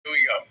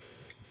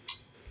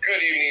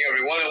Good evening,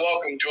 everyone, and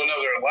welcome to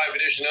another live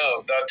edition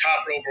of the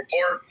Top Rope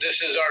Report.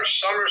 This is our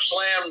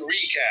SummerSlam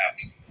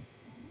recap.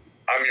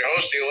 I'm your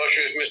host, the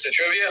illustrious Mr.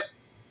 Trivia.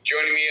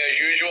 Joining me as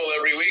usual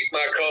every week,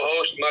 my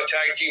co-host, my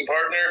tag team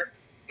partner,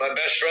 my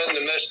best friend,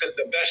 the best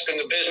in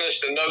the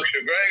business, the Nug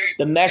and Mr.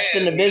 The nest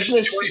in the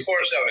business?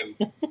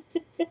 24/7.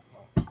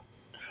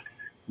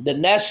 The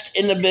nest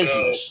in the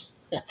business.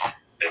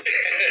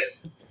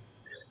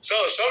 So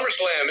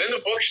SummerSlam in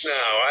the books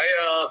now.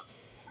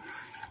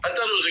 I thought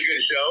it was a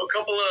good show. A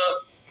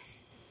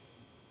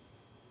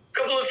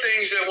couple of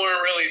things that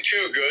weren't really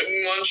too good,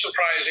 and one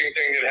surprising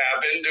thing that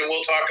happened, and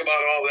we'll talk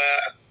about all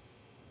that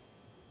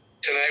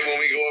tonight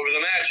when we go over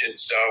the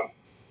matches. So,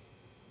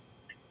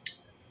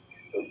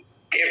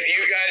 if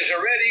you guys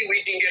are ready,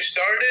 we can get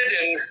started,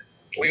 and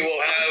we will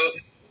have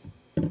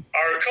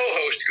our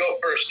co-host go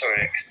first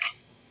tonight.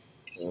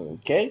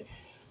 Okay.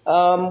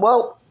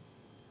 Well,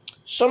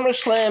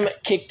 SummerSlam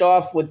kicked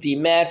off with the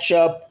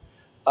matchup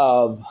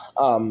of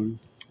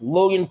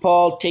Logan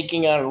Paul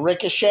taking on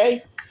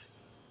Ricochet.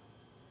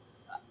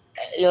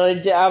 You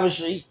know,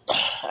 obviously,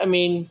 I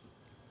mean,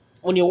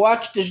 when you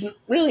watch, there's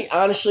really,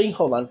 honestly,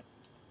 hold on.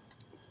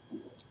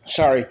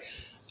 Sorry.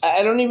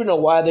 I don't even know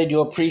why they do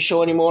a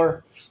pre-show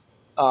anymore.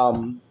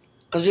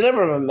 Because you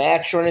never have a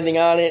match or anything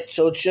on it.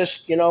 So it's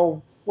just, you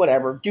know,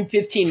 whatever. Do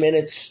 15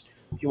 minutes.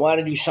 If you want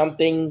to do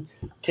something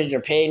because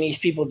you're paying these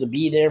people to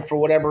be there for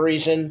whatever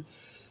reason.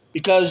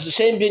 Because the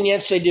same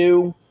vignettes they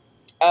do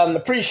on the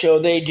pre-show,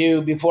 they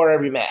do before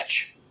every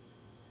match.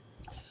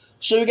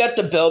 So we got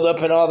the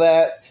build-up and all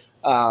that.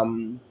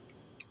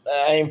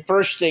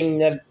 First thing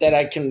that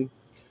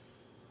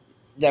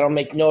I'll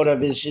make note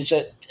of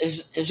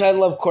is I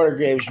love Corey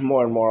Graves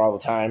more and more all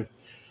the time.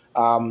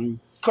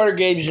 Corey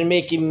Graves is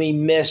making me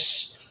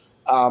miss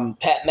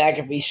Pat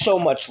McAfee so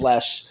much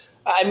less.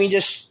 I mean,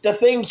 just the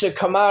things that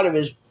come out of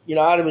his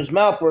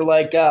mouth were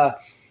like that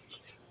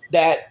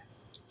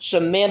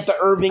Samantha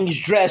Irving's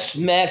dress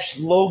matched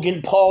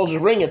Logan Paul's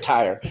ring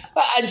attire.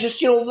 I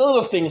just,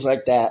 little things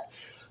like that.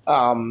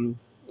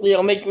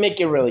 Make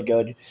it really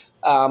good.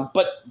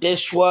 But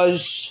this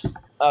was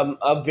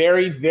a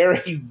very,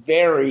 very,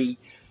 very,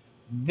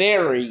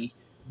 very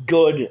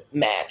good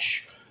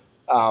match.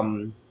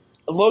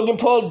 Logan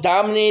Paul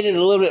dominated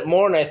a little bit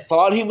more than I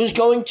thought he was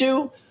going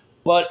to,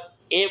 but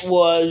it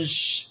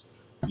was,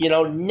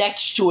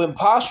 next to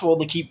impossible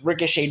to keep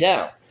Ricochet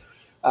down.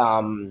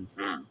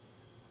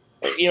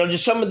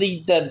 Just some of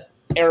the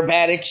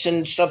aerobatics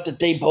and stuff that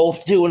they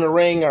both do in the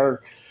ring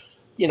are,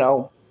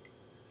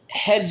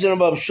 heads and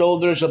above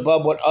shoulders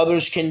above what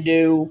others can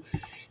do.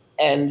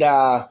 And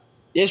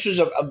this was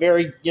a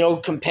very,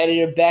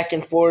 competitive back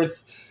and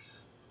forth.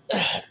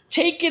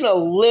 Taking a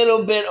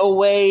little bit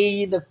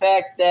away the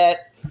fact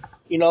that,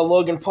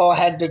 Logan Paul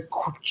had to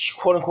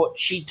quote-unquote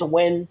cheat to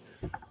win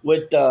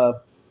with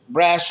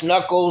brass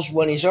knuckles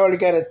when he's already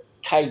got a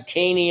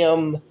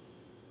titanium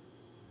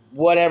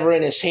whatever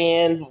in his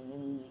hand.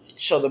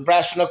 So the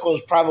brass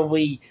knuckles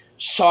probably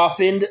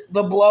softened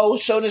the blow,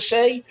 so to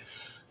say.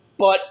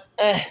 But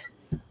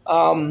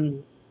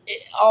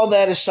all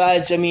that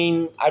aside, I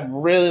mean, I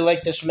really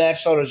like this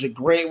match. Thought it was a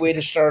great way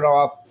to start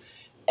off.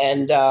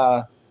 And,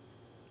 I'm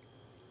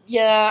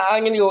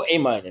going to go A-.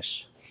 Okay.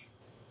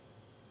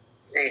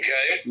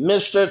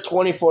 Mr.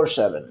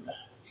 24/7.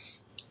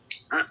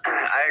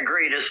 I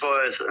agree. This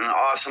was an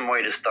awesome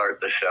way to start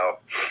the show.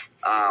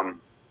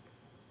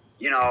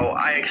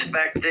 I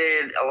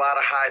expected a lot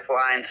of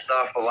high-flying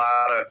stuff, a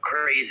lot of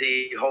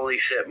crazy, holy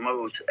shit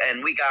moves,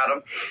 and we got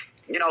them.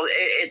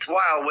 It's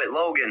wild with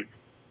Logan.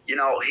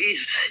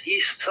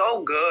 He's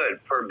so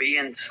good for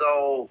being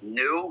so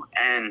new,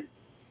 and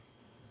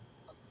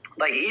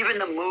like even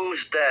some of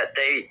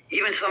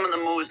the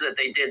moves that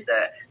they did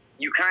that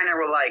you kind of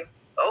were like,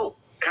 oh,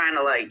 kind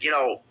of like,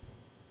 I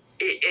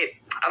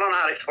don't know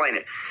how to explain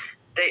it.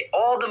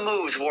 All the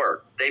moves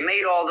worked. They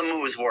made all the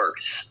moves work.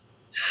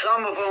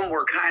 Some of them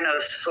were kind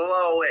of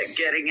slow at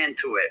getting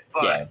into it,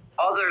 but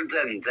other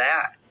than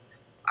that,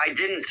 I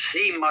didn't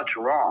see much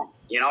wrong,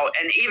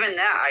 and even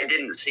that I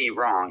didn't see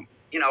wrong.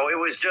 It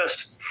was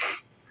just,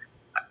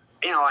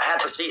 I had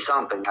to see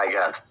something, I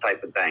guess,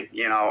 type of thing,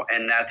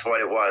 and that's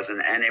what it was,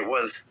 and it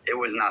was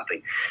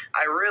nothing.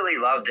 I really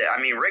loved it. I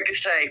mean,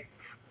 Ricochet,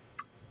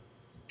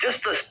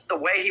 just the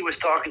way he was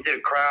talking to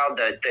the crowd,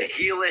 the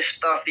heelish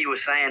stuff he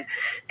was saying,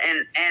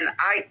 and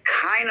I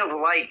kind of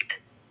liked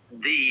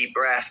the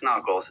brass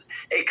knuckles.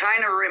 It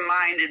kind of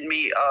reminded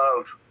me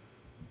of,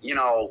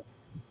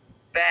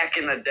 back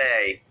in the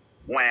day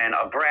when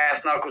a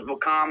brass knuckles will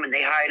come and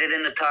they hide it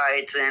in the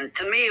tights. And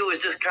to me, it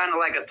was just kind of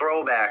like a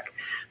throwback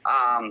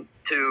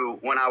to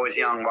when I was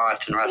young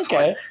watching wrestling.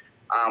 Okay.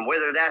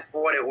 Whether that's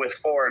what it was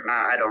for or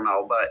not, I don't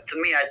know. But to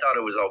me, I thought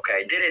it was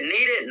okay. Did it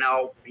need it?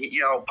 No.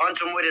 Punch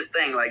him with his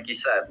thing, like you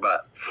said.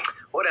 But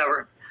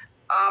whatever.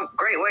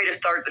 Great way to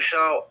start the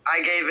show.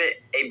 I gave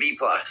it a B+.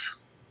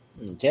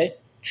 Okay.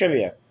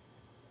 Trivia.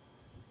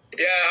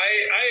 Yeah,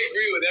 I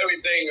agree with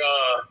everything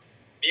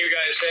you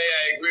guys say.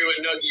 I agree with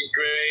Nuggy's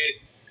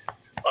grade.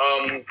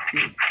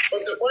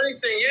 But the funny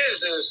thing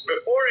is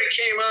before I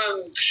came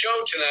on the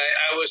show tonight,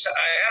 I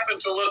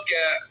happened to look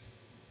at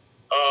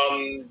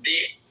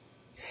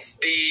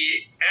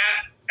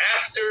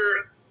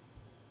after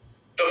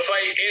the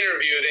fight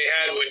interview they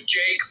had with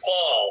Jake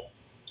Paul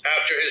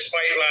after his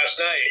fight last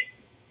night,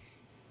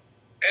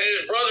 and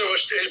his brother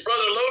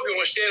Logan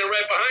was standing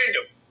right behind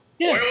him.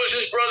 Yeah. Where was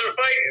his brother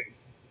fighting?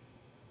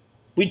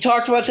 We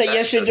talked about that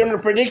yesterday during the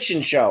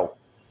prediction show.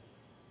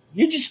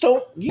 You just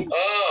don't. You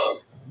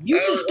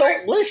just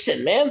don't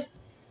listen, man.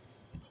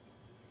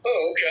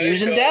 Oh, okay. He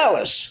was in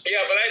Dallas.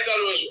 Yeah, but I thought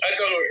it was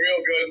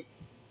real good.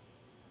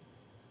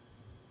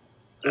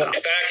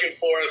 Back and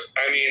forth.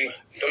 I mean,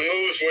 the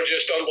moves were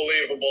just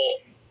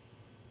unbelievable.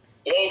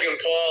 Logan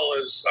Paul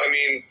is. I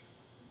mean,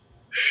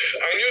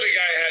 I knew the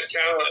guy had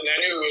talent, and I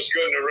knew he was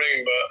good in the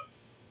ring,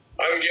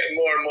 but I'm getting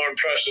more and more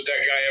impressed with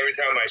that guy every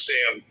time I see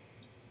him.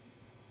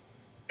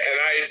 And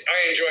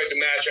I enjoyed the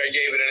match. I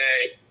gave it an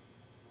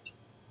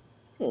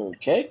A.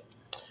 Okay.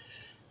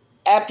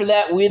 After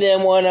that, we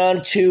then went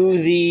on to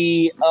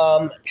the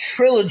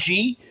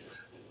trilogy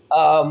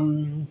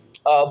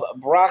of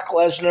Brock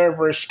Lesnar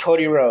versus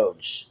Cody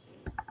Rhodes.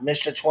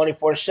 Mr.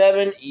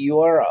 24/7,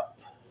 you are up.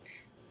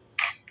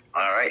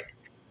 All right.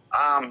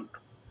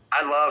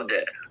 I loved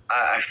it.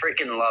 I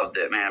freaking loved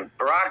it, man.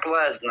 Brock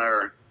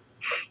Lesnar,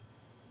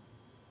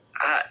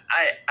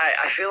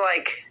 I feel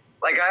like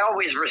I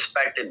always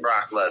respected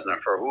Brock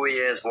Lesnar for who he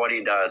is, what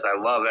he does. I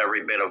love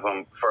every bit of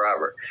him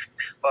forever.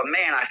 But,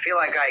 man, I feel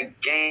like I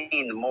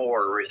gained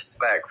more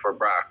respect for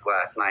Brock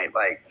last night.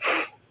 Like,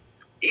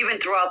 even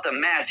throughout the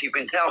match, you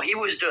can tell he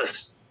was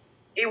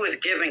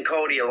giving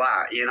Cody a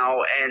lot, you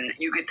know, and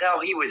you could tell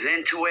he was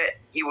into it.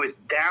 He was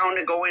down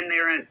to go in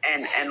there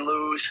and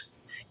lose.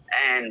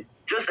 And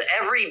just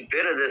every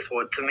bit of this,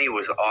 to me,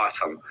 was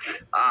awesome.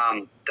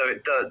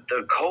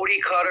 The Cody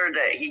cutter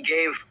that he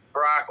gave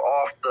Brock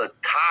off the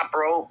top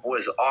rope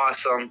was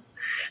awesome.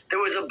 There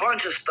was a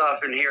bunch of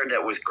stuff in here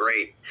that was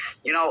great.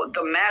 You know,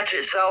 the match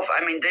itself,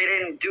 I mean, they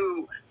didn't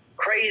do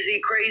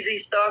crazy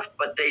stuff,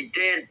 but they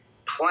did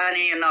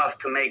plenty enough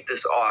to make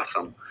this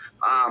awesome.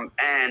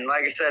 And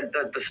like I said,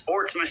 the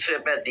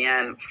sportsmanship at the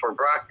end for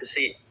Brock to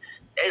see,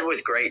 it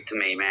was great to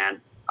me,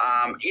 man.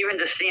 Even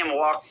to see him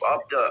walk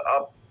up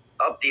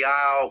the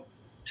aisle,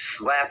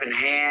 slapping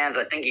hands.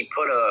 I think he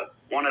put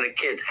one of the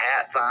kids'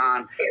 hats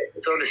on.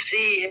 So to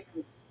see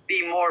him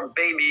be more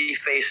baby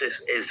faces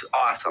is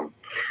awesome.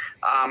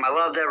 I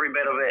loved every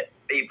bit of it.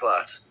 B+.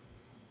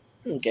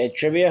 Okay,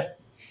 trivia.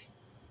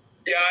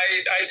 Yeah,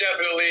 I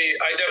definitely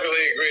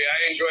agree.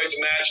 I enjoyed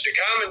the match. The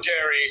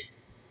commentary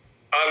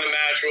on the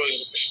match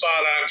was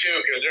spot on too,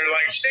 because they're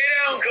like, "Stay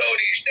down,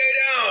 Cody, stay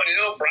down." You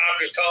know, Brock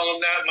was telling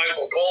him that.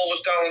 Michael Cole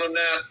was telling him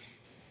that.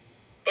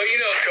 But you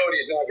know,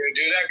 Cody's not going to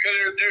do that because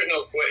there's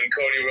no quitting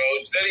Cody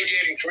Rhodes. Then he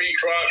gave him 3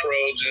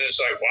 crossroads, and it's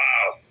like,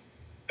 wow,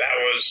 that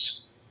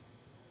was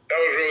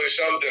really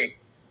something.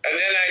 And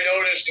then I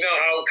noticed, you know,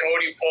 how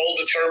Cody pulled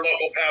the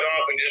turnbuckle pad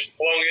off and just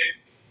flung it.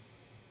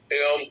 You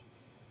know,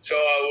 so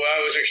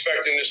I was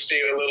expecting to see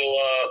a little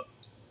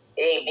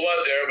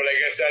blood there, but I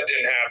guess that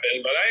didn't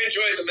happen. But I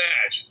enjoyed the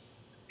match.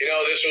 You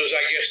know, this was,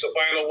 I guess, the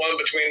final one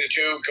between the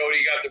two. Cody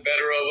got the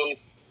better of him,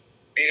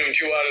 beat him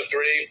 2 out of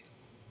 3.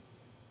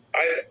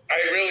 I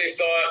really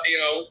thought, you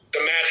know, the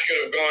match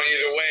could have gone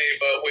either way,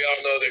 but we all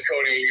know that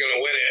Cody was going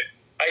to win it.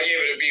 I gave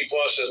it a B+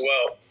 as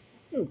well.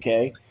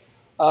 Okay.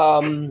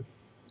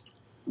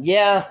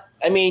 Yeah,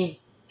 I mean,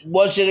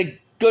 was it a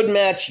good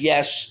match?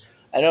 Yes.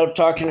 I know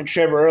talking to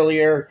Triv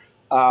earlier,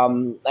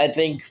 I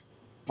think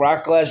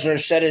Brock Lesnar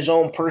set his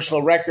own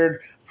personal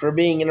record for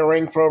being in a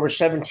ring for over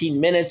 17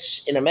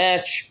 minutes in a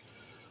match.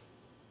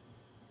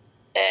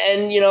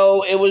 And, you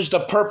know, it was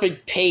the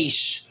perfect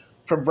pace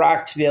for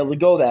Brock to be able to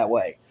go that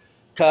way.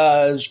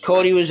 Because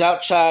Cody was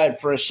outside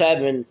for a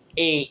 7,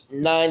 8,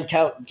 9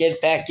 count,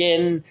 get back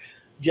in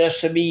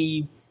just to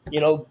be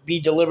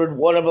delivered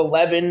one of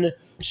 11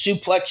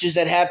 suplexes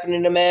that happened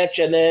in the match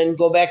and then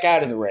go back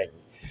out of the ring.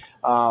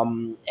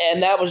 And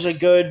that was a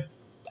good,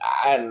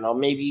 I don't know,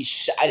 maybe,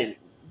 I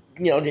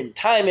didn't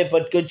time it,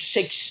 but good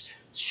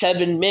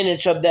 6-7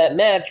 minutes of that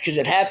match because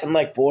it happened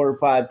like 4 or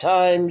 5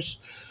 times.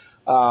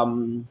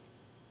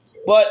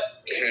 But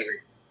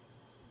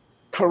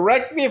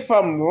correct me if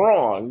I'm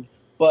wrong,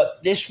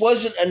 but this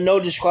wasn't a no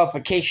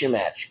disqualification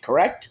match,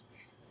 correct?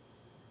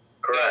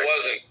 Correct. No, it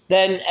wasn't.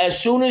 Then as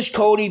soon as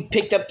Cody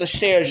picked up the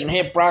stairs and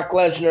hit Brock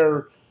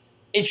Lesnar,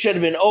 it should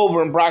have been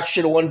over and Brock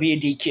should have won via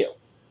DQ.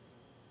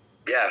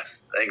 Yes,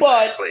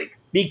 exactly. But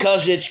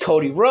because it's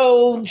Cody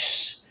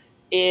Rhodes,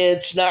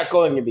 it's not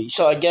going to be.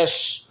 So I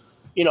guess,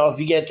 if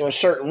you get to a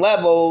certain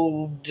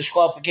level,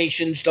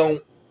 disqualifications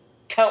don't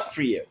count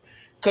for you.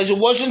 Because it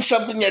wasn't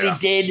something that he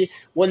did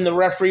when the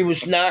referee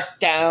was knocked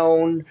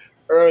down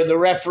or the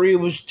referee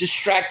was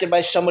distracted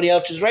by somebody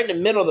else. It was right in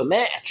the middle of the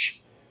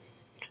match.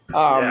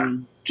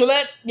 So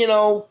that,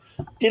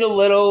 did a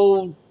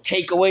little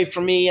takeaway for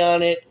me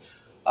on it.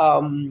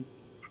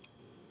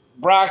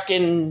 Brock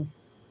and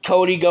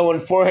Cody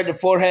going forehead to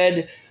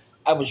forehead.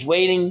 I was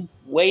waiting,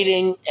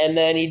 and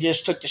then he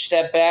just took a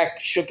step back,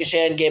 shook his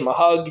hand, gave him a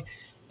hug,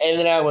 and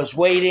then I was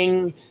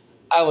waiting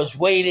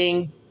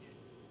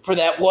for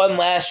that one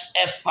last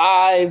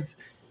F5.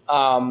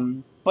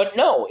 But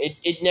no,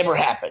 it never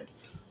happened.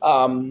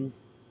 And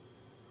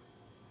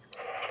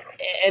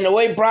the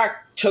way Brock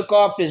took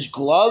off his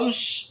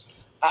gloves,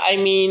 I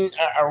mean,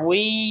 are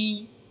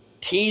we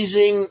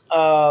teasing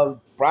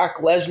Brock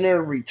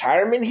Lesnar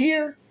retirement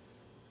here?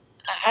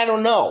 I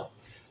don't know.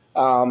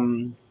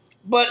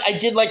 But I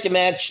did like the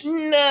match.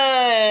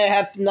 I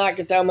have to knock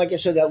it down, like I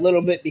said, a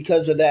little bit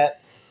because of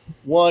that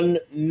one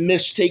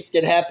mistake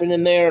that happened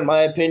in there, in my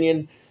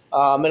opinion.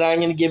 And I'm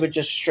going to give it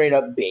just straight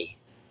up B.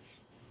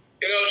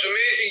 You know, it's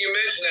amazing you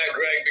mentioned that,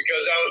 Greg,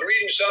 because I was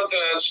reading something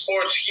on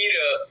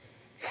Sportskeeda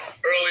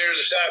earlier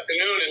this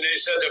afternoon, and they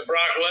said that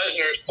Brock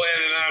Lesnar is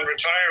planning on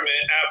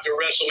retirement after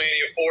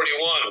WrestleMania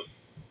 41.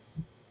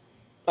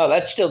 Oh,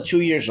 that's still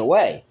 2 years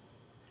away.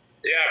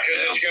 Yeah,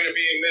 because it's going to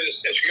be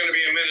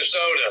in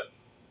Minnesota.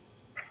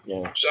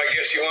 Yeah. So I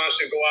guess he wants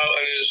to go out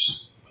and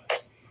is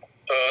at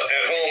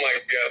home, I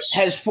guess.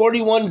 Has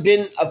 41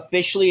 been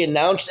officially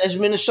announced as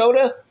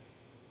Minnesota?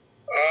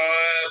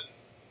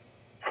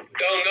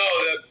 Don't know.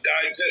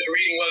 I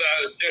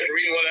was just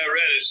reading what I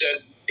read. It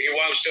said he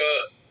wants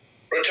to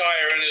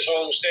retire in his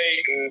home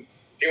state, and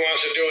he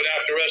wants to do it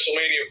after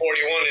WrestleMania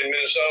 41 in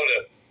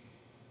Minnesota.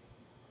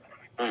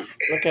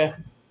 Okay.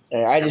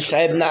 I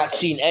have not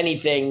seen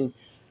anything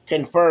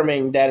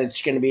confirming that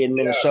it's going to be in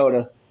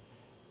Minnesota.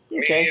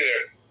 Yeah. Okay.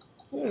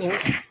 Me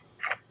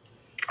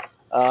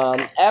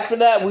neither. After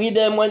that, we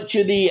then went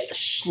to the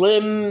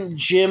Slim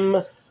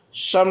Jim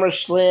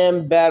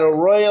SummerSlam Battle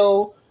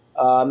Royal.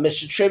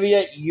 Mr.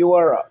 Trivia, you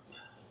are up.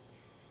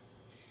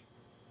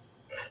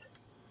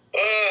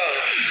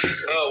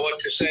 What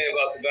to say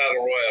about the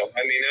Battle Royal?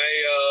 I mean,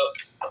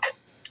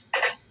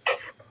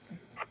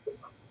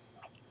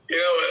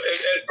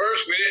 at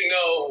first we didn't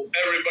know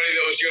everybody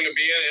that was going to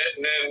be in it,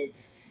 and then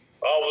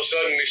all of a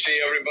sudden we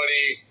see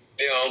everybody,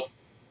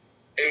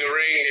 in the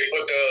ring. They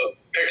put the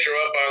picture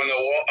up on the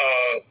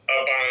wall,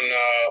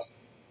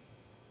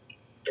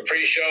 the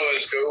pre-show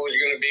as to who was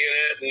going to be in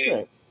it, and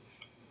Right.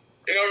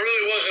 it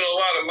really wasn't a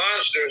lot of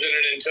monsters in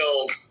it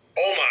until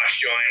Omos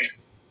joined.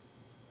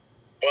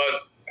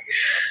 But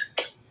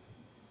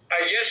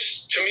I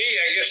guess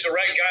the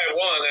right guy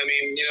won. I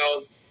mean,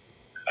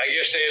 I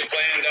guess they had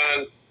planned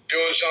on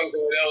doing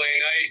something with LA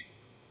Knight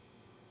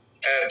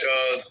at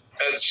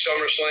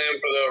SummerSlam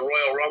for the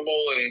Royal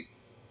Rumble, and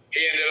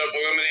he ended up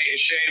eliminating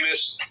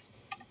Sheamus,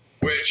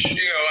 which, I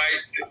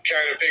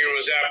kind of figured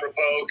was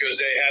apropos because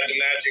they had the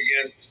match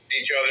against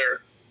each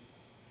other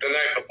the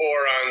night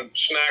before on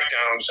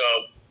SmackDown. So,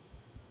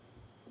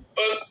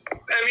 but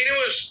I mean, it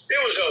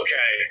was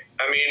okay.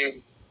 I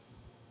mean,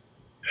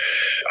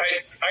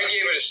 I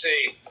gave it a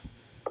C.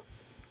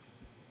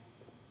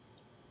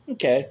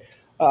 Okay.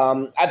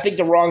 I think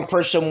the wrong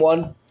person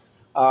won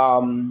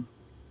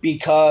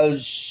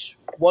because,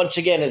 once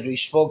again, as we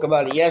spoke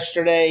about it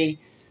yesterday,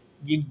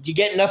 you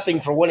get nothing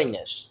for winning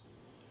this.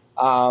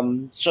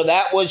 So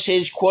that was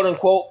his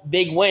quote-unquote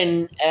big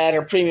win at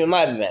a premium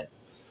live event,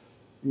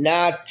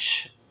 not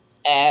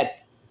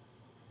at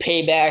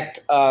Payback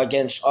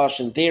against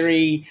Austin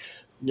Theory,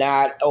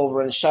 not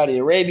over in Saudi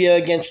Arabia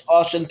against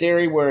Austin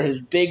Theory, where his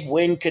big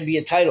win could be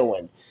a title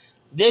win.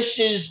 This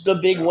is the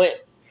big win.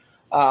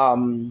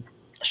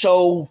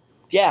 So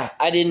yeah,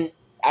 I didn't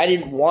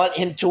want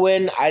him to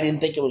win. I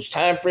didn't think it was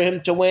time for him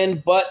to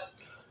win, but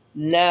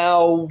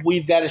now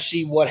we've got to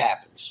see what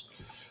happens.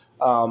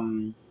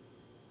 And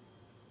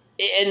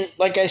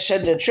like I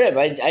said to Triv,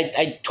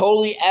 I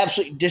totally,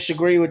 absolutely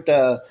disagree with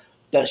the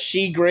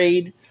C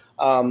grade,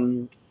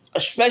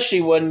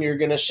 especially when you're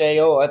going to say,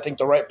 oh, I think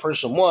the right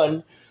person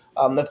won.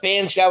 The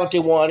fans got what they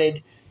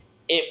wanted.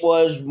 It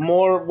was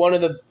more one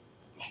of the,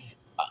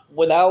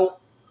 without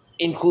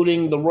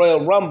including the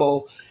Royal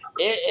Rumble,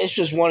 it's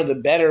just one of the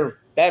better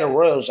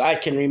Royals I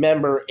can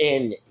remember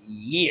in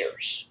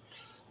years.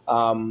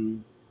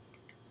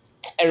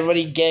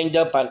 Everybody ganged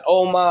up on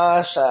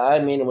Omos. I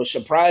mean, it was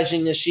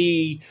surprising to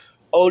see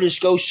Otis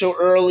go so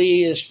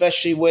early,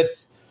 especially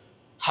with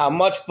how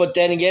much. But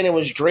then again, it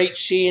was great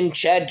seeing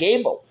Chad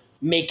Gable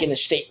making a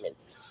statement.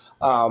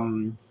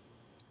 The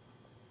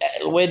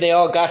way they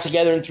all got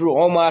together and threw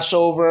Omos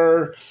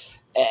over,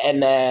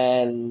 and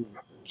then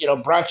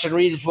Bronson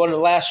Reed was one of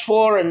the last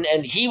four, and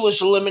he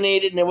was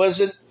eliminated, and there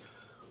wasn't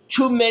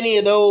too many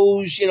of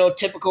those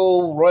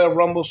typical Royal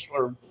Rumbles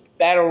or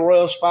Battle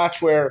Royal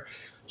spots where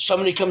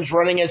somebody comes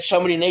running at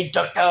somebody and they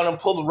duck down and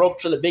pull the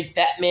rope so the big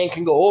fat man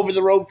can go over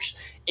the ropes.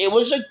 It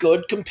was a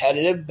good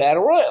competitive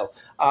Battle Royal.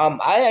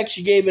 I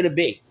actually gave it a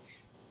B.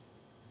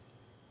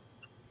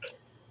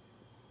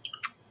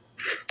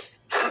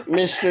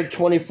 Mr.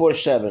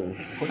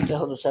 24/7. What the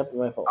hell just happened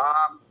to my phone?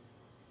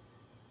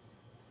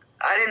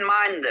 I didn't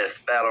mind this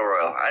Battle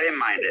Royal. I didn't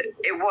mind it.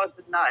 It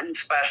wasn't nothing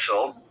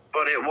special,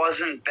 but it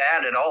wasn't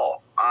bad at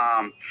all.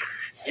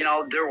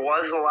 There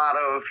was a lot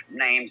of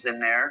names in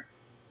there,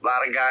 a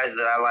lot of guys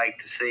that I like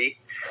to see,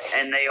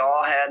 and they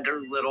all had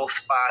their little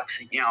spots,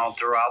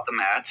 throughout the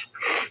match.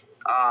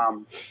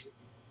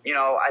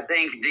 I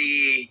think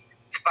the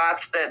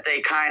spots that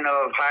they kind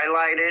of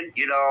highlighted,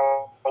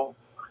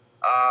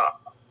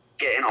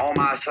 getting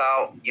Omos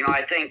out,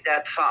 I think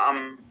that's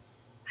something.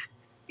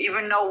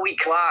 Even though we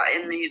clot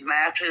in these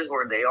matches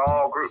where they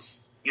all group,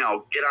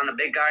 get on the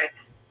big guy,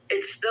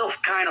 it's still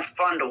kind of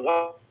fun to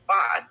watch.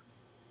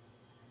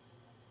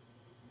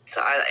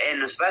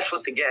 And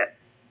especially to get,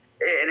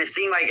 and it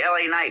seemed like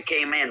LA Knight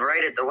came in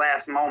right at the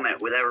last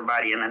moment with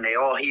everybody, and then they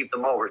all heaved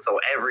them over. So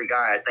every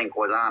guy I think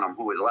was on them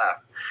who was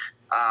left.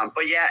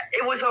 But yeah,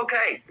 it was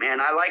okay,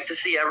 man. I like to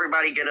see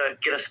everybody get a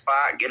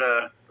spot, get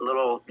a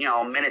little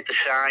minute to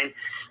shine.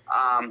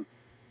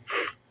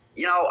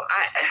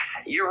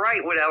 You're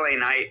right with LA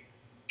Knight.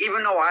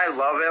 Even though I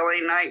love LA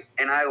Knight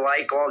and I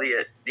like all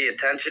the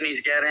attention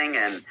he's getting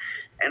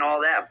and all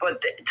that,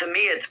 but to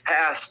me it's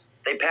past.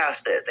 They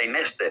passed it. They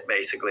missed it,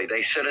 basically.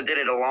 They should have did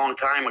it a long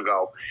time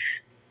ago.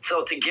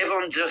 So to give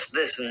them just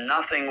this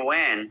nothing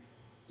win,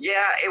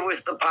 yeah, it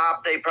was the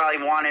pop they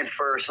probably wanted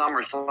for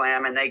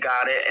SummerSlam, and they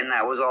got it, and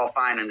that was all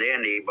fine and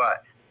dandy,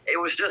 but it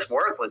was just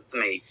worthless to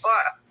me.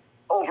 But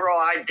overall,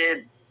 I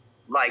did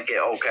like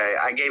it okay.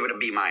 I gave it a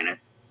B-.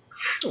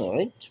 All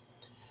right.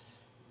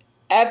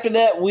 After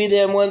that, we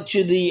then went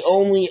to the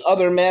only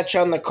other match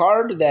on the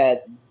card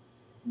that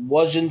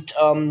wasn't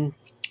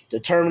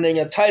determining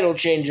a title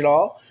change at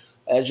all,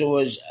 as it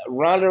was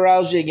Ronda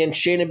Rousey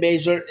against Shayna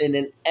Baszler in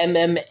an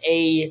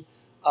MMA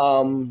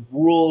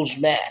rules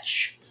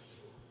match.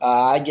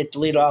 I get to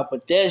lead off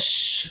with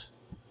this.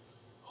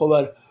 Hold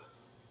on.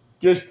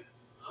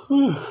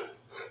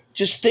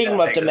 Just thinking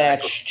about the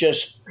match.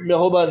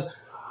 Hold on.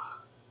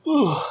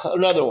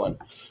 Another one.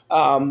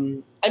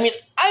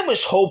 I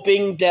was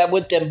hoping that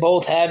with them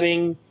both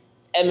having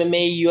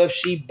MMA,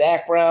 UFC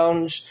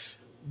backgrounds,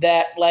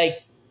 that,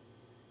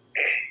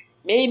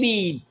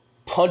 maybe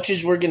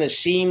punches were going to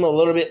seem a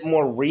little bit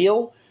more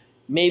real.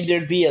 Maybe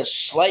there'd be a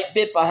slight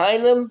bit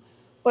behind them.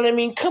 But,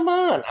 come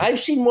on. I've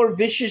seen more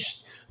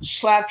vicious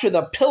slaps with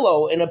a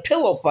pillow in a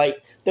pillow fight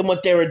than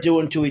what they were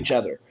doing to each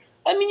other.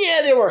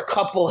 Yeah, there were a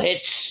couple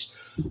hits.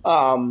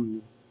 But,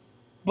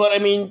 when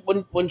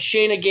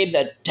Shayna gave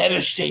that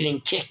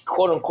devastating kick,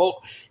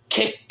 quote-unquote,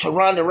 kick to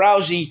Ronda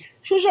Rousey,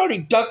 she was already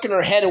ducking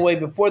her head away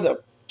before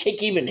the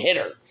kick even hit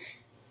her.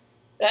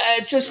 I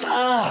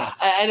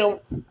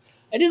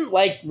didn't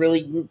like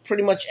really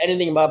pretty much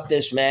anything about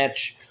this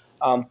match.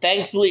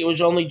 Thankfully, it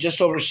was only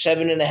just over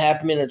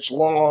 7.5 minutes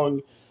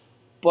long,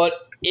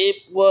 but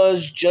it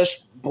was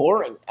just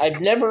boring.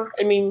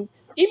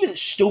 Even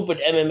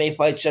stupid MMA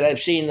fights that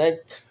I've seen, they're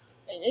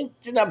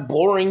not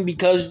boring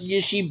because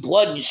you see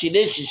blood, you see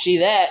this, you see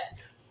that.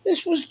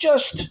 This was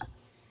just,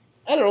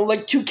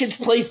 like two kids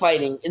play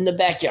fighting in the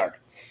backyard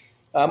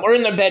or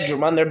in their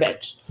bedroom on their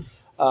beds.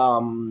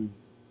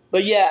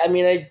 But yeah,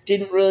 I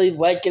didn't really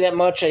like it that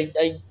much.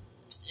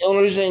 The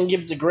only reason I didn't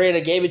give it the grade I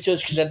gave it to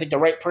is because I think the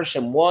right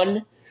person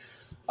won.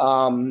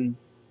 And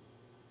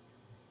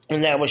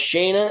that was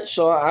Shayna.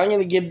 So I'm going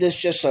to give this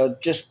just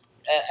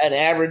an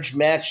average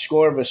match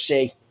score of a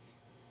C.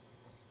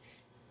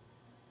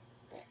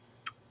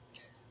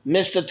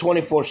 Mr.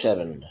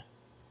 24/7.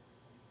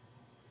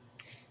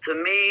 To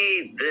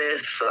me,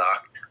 this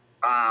sucked.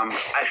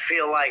 I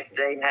feel like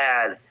they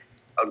had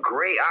a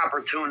great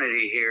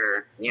opportunity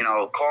here,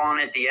 calling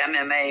it the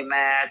MMA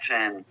match,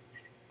 and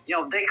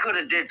they could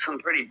have did some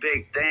pretty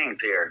big things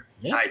here,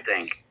 yeah. I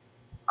think.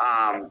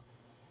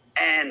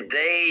 And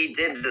they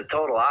did the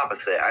total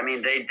opposite.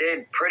 They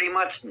did pretty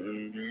much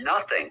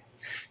nothing.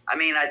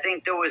 I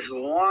think there was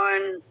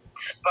one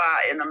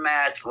spot in the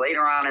match,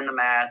 later on in the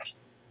match,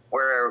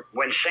 where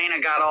when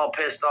Shayna got all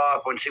pissed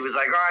off, when she was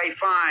like, all right,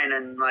 fine,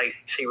 and,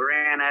 she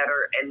ran at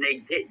her, and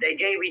they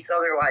gave each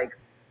other,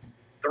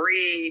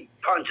 3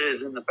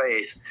 punches in the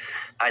face,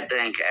 I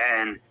think,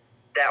 and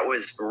that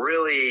was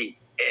really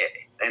it.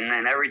 And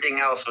then everything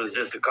else was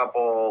just a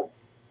couple,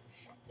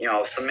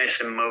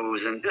 submission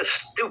moves and just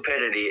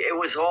stupidity. It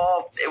was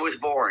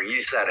boring.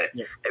 You said it.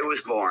 Yeah. It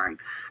was boring.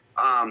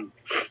 And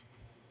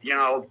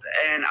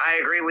I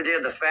agree with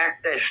you. The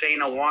fact that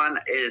Shayna won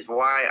is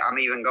why I'm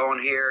even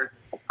going here.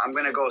 I'm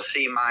going to go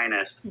C-,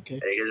 okay,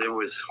 because it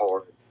was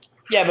horrible.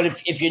 Yeah, but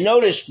if you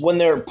noticed, when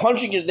they were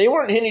punching, they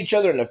weren't hitting each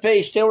other in the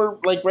face. They were,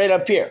 right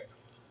up here.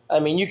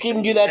 You can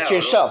even do that to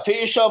yourself.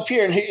 Hit yourself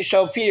here and hit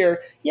yourself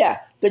here. Yeah,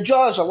 the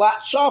jaw is a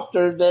lot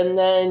softer than,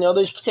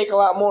 they take a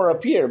lot more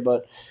up here.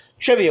 But,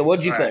 Trivia,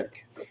 what'd you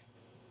think?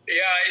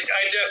 Yeah,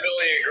 I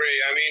definitely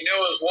agree. There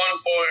was one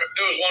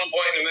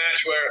point in the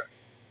match where,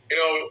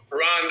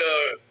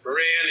 Ronda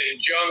ran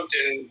and jumped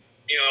and,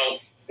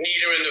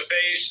 kneed her in the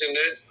face, and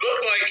it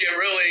looked like it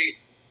really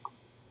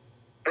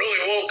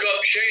woke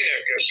up Shayna,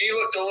 because she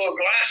looked a little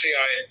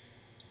glassy-eyed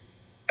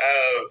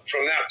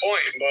from that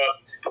point.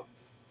 But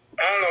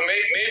I don't know,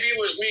 maybe it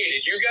was me.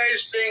 Did you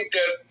guys think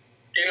that,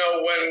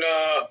 when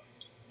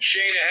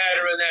Shayna had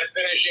her in that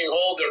finishing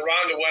hold, that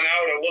Ronda went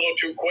out a little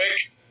too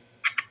quick?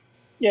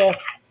 Yeah.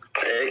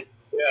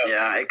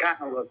 Yeah, it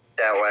kind of looked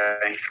that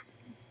way.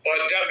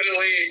 But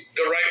definitely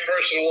the right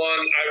person won.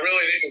 I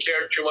really didn't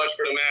care too much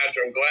for the match.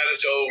 I'm glad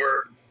it's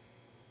over.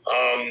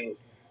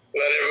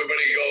 let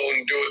everybody go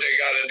and do what they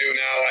got to do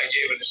now. I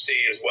gave it a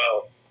C as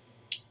well.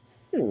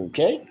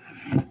 Okay.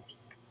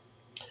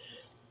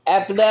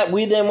 After that,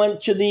 we then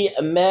went to the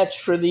match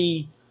for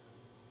the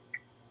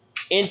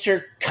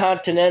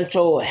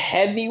Intercontinental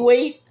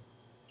Heavyweight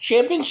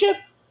Championship.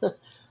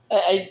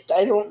 I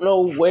don't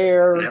know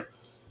where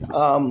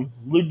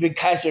Ludwig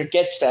Kaiser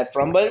gets that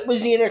from, but it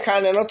was the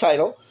Intercontinental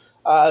title,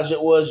 as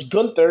it was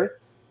Gunther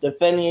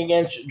defending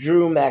against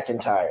Drew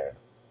McIntyre.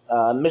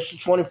 Mr.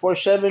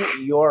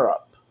 24/7, you're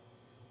up.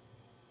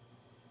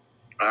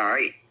 All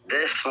right.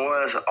 This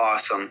was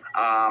awesome.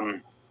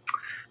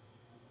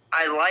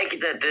 I like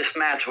that this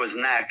match was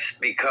next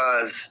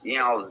because,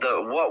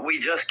 what we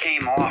just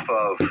came off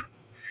of,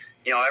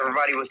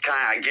 everybody was kind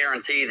of, I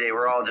guarantee they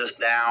were all just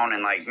down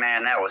and like,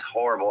 man, that was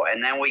horrible.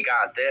 And then we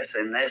got this,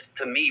 and this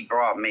to me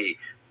brought me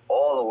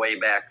all the way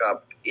back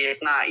up, if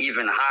not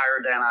even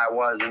higher than I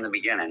was in the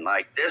beginning.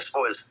 Like, this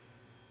was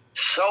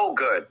so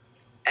good.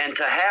 And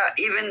to have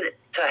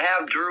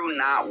Drew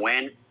not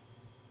win,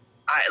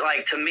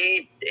 to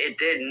me, it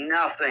did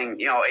nothing.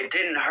 It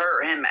didn't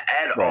hurt him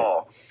at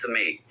all to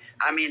me.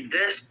 I mean,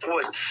 this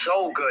was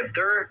so good.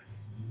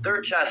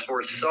 Their chests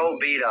were so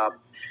beat up,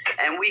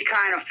 and we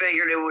kind of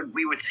figured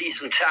we would see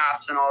some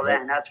chops and all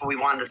that, and that's what we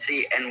wanted to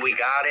see, and we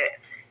got it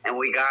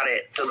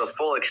to the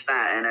full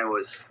extent, and it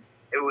was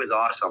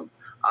awesome.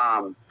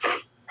 I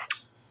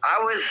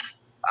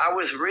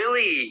was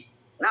really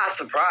not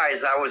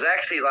surprised. I was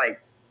actually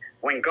like,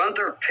 when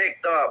Gunther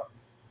picked up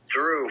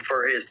Drew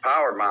for his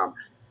powerbomb,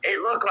 it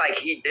looked like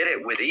he did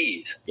it with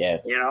ease. Yeah.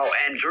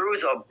 And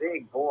Drew's a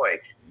big boy.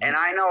 And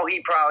I know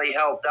he probably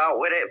helped out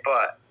with it,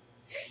 but,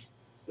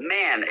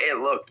 man, it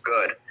looked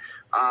good.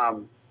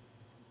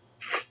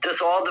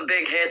 Just all the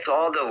big hits,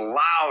 all the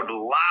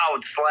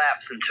loud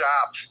slaps and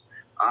chops.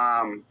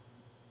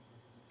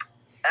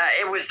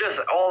 It was just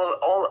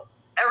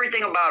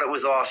everything about it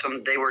was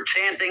awesome. They were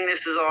chanting,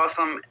 "This is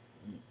awesome,"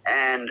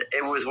 and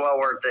it was well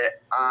worth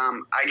it.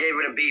 I gave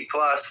it a B+.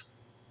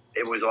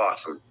 It was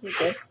awesome.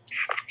 Okay.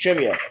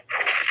 Trivia.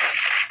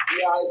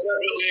 Yeah, I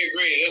definitely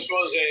agree. This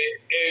was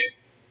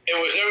it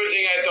was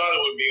everything I thought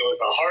it would be. It was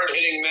a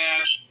hard-hitting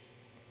match.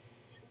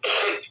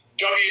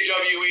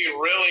 WWE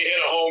really hit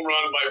a home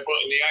run by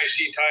putting the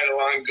IC title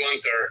on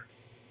Gunther,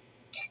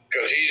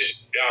 because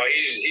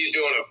he's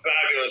doing a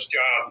fabulous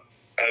job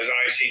as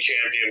IC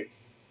champion.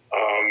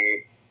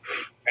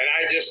 And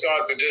I just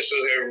thought that this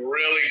was a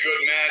really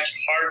good match,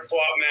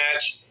 hard-fought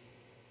match.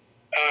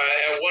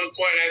 At one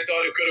point, I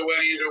thought it could have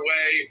went either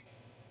way,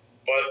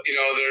 but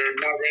they're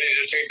not ready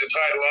to take the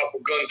title off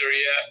of Gunther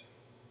yet.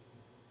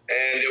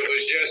 And it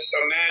was just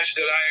a match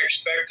that I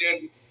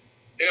expected.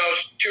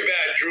 It's too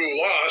bad Drew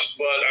lost,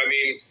 but I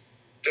mean,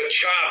 the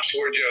chops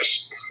were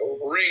just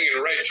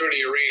ringing right through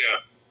the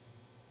arena,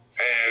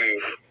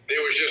 and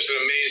it was just an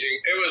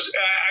amazing.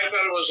 I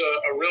thought it was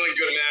a really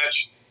good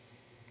match.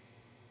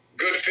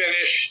 Good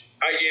finish.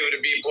 I gave it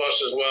a B+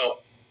 as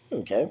well.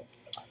 Okay.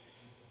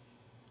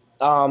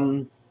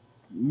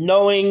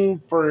 Knowing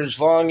for as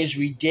long as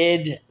we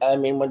did, I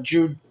mean, when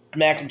Drew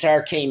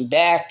McIntyre came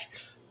back,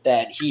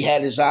 that he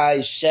had his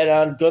eyes set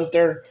on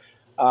Gunther.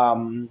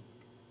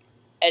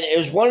 And it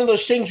was one of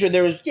those things where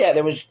there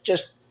was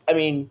just, I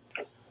mean,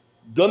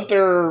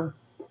 Gunther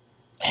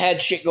had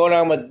shit going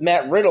on with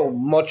Matt Riddle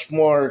much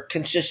more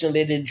consistent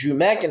than they did Drew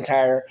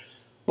McIntyre,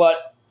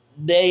 but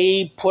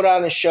they put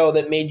on a show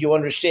that made you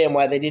understand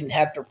why they didn't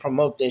have to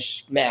promote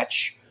this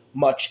match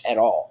much at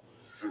all.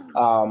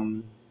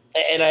 And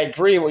I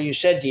agree with what you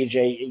said,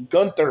 DJ.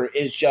 Gunther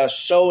is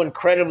just so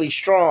incredibly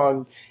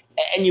strong,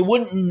 and you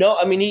wouldn't know.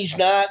 I mean, he's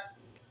not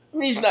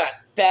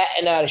fat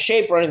and out of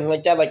shape or anything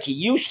like that, like he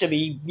used to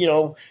be.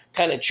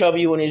 Kind of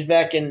chubby when he was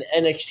back in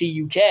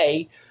NXT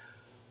UK.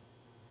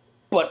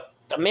 But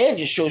the man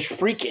just shows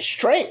freakish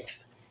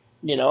strength.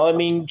 I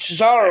mean,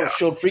 Cesaro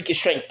showed freakish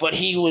strength, but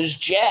he was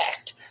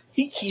jacked.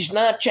 He's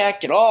not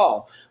jacked at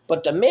all.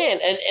 But the man,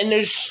 and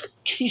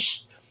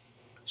he's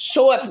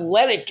so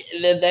athletic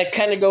that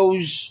kind of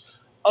goes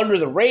under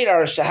the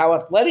radar as to how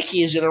athletic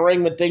he is in a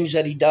ring with things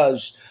that he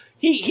does.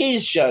 He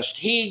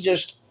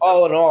just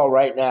all in all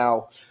right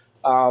now,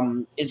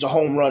 it's a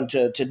home run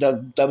to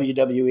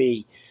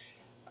WWE.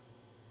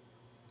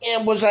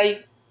 And was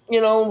I,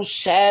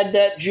 sad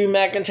that Drew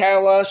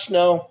McIntyre lost?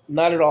 No,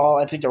 not at all.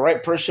 I think the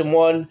right person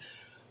won.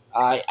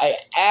 I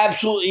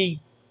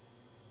absolutely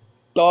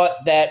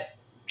thought that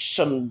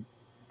some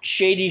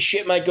shady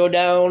shit might go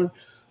down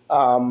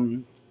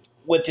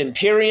with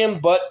Imperium,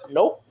 but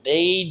nope.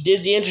 They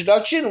did the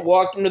introduction,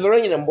 walked into the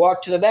ring, and then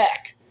walked to the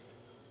back.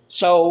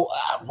 So,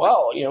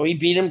 he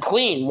beat him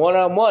clean,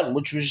 one-on-one,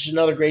 which was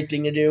another great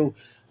thing to do.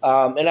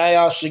 And I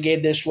also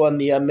gave this one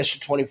the Mr.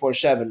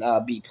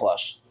 24/7 B+.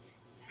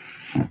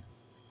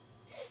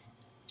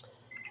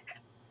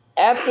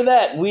 After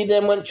that, we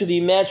then went to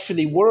the match for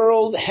the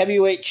World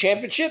Heavyweight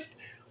Championship,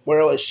 where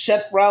it was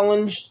Seth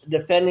Rollins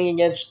defending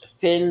against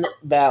Finn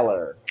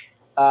Balor.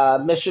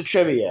 Mr.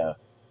 Trivia,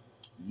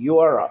 you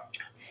are up.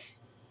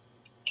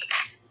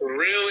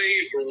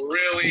 Really,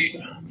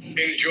 really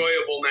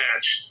enjoyable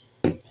match.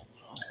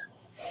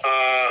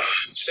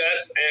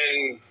 Seth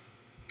and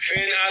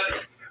Finn.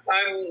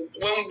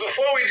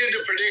 Before we did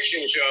the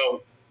prediction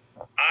show,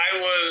 I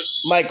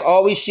was Mike,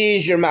 all we see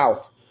is your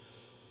mouth.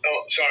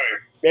 Oh, sorry.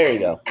 There you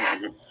go. When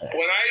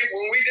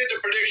we did the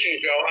prediction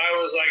show, I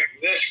was like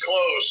this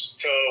close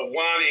to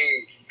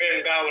wanting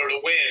Finn Balor to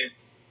win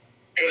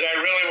because I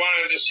really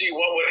wanted to see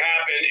what would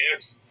happen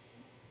if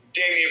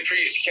Damian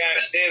Priest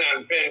cashed in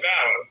on Finn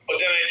Balor. But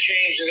then I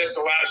changed it at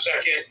the last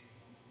second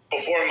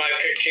before my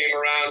pick came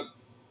around.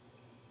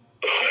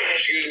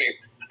 Excuse me.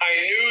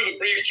 I knew the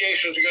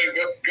briefcase was going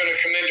to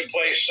come into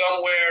play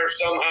somewhere,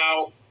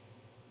 somehow,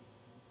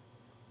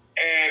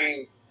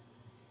 and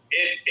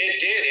it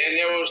did. And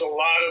there was a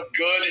lot of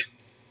good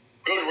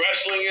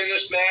wrestling in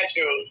this match.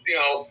 It was,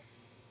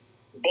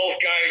 both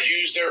guys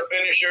used their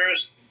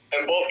finishers,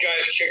 and both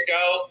guys kicked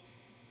out.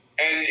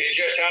 And it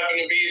just happened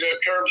to be the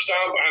curb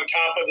stomp on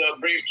top of the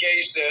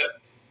briefcase that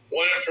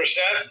won it for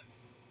Seth.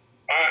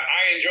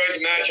 I enjoyed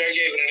the match. I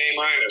gave it an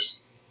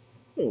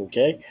A-.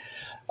 Okay.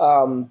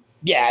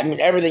 Yeah, I mean,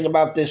 everything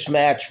about this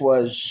match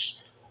was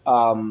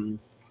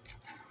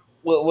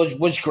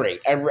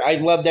great. I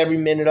loved every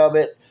minute of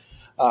it.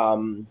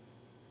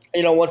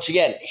 Once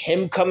again,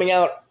 him coming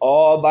out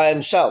all by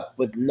himself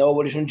with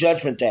nobody from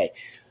Judgment Day.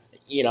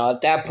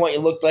 At that point,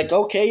 it looked like,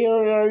 okay,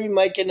 you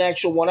might get an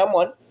actual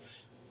one-on-one.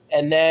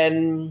 And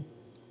then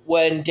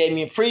when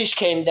Damian Priest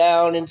came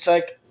down, it's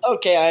like,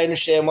 okay, I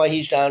understand why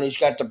he's down. He's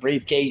got the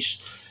briefcase.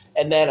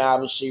 And then,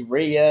 obviously,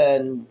 Rhea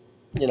and,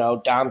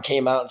 Dom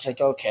came out. It's like,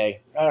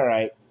 okay, all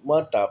right,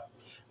 what the?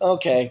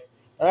 Okay,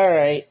 all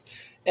right.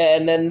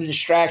 And then the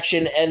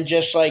distraction and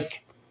just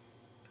like,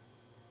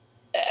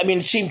 I mean,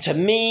 it seemed to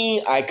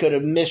me, I could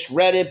have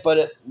misread it, but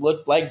it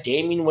looked like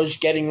Damian was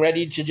getting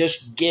ready to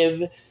just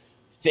give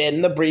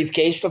Finn the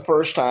briefcase the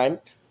first time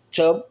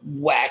to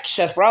whack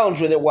Seth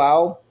Rollins with it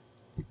while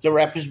the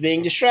ref is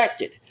being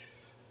distracted.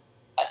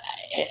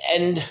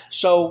 And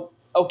so,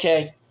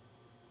 okay,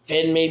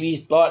 Finn maybe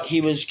thought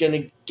he was going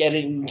to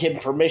getting him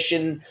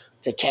permission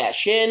to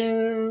cash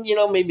in.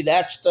 Maybe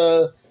that's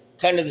the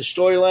kind of the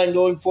storyline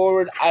going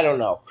forward. I don't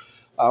know.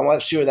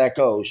 Let's see where that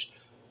goes.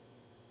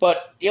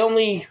 But the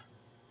only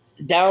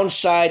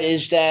downside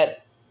is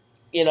that,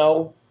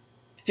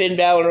 Finn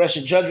Balor and the rest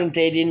of Judgment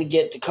Day didn't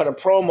get to cut a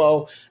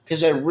promo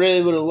because I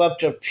really would have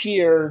loved to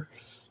hear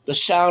the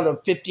sound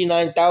of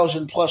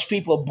 59,000 plus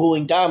people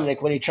booing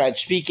Dominic when he tried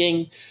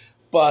speaking.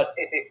 But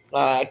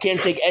I can't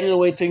take any of the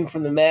way thing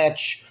from the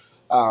match.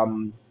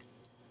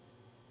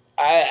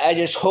 I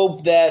just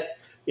hope that,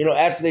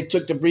 after they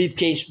took the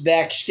briefcase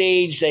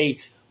backstage, they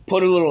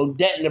put a little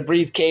dent in the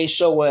briefcase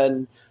so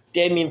when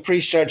Damian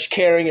Priest starts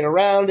carrying it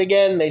around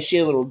again, they see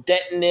a little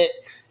dent in it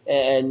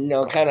and,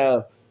 kind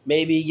of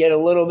maybe get a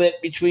little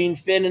bit between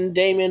Finn and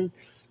Damian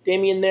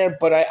there.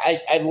 But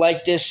I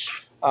like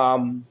this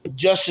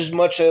just as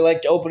much as I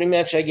liked the opening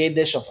match. I gave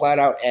this a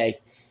flat-out A.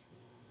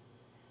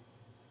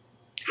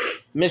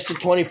 Mr.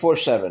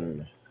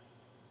 24/7.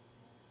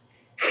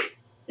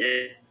 Yeah,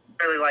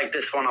 really like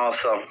this one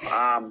also.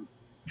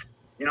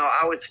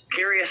 I was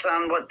curious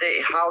on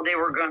how they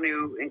were going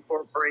to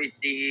incorporate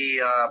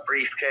the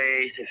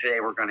briefcase, if they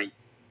were going to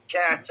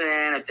cash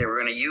in, if they were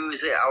going to use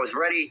it. I was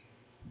ready,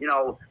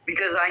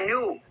 because I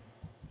knew,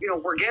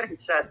 we're getting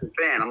Seth and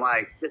Finn. I'm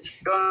like,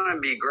 it's going to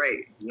be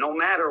great, no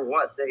matter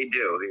what they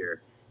do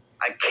here.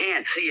 I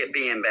can't see it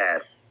being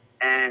bad.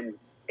 And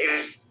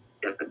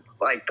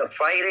like the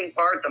fighting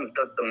part,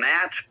 the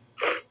match,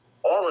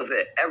 all of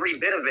it, every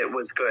bit of it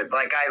was good.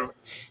 Like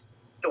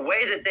the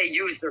way that they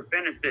used their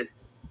finishes,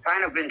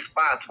 kind of in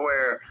spots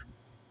where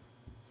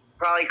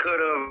probably could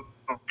have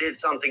did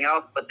something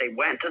else, but they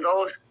went to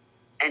those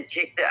and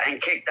kicked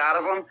out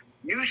of them.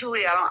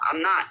 Usually,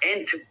 I'm not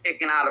into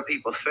kicking out of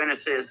people's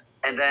finishes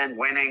and then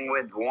winning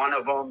with one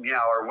of them,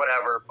 or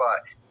whatever.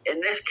 But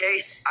in this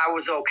case, I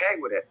was okay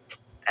with it,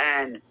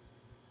 and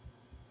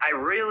I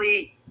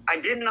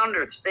didn't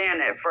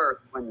understand at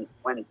first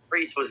when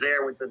Priest was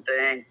there with the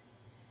thing.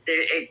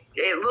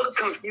 It looked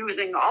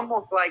confusing,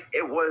 almost like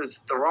it was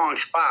the wrong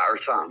spot or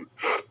something.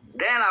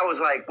 Then I was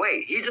like,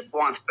 wait, he just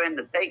wants Finn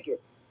to take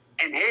it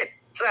and hit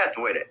Seth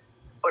with it.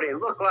 But it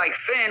looked like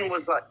Finn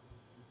was like,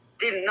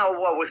 didn't know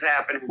what was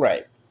happening.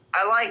 Right.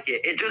 I like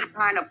it. It just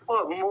kind of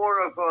put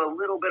more of a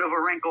little bit of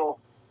a wrinkle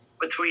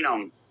between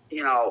them,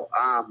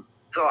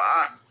 So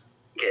I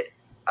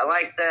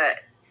like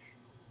that.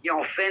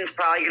 Finn's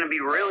probably going to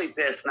be really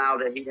pissed now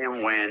that he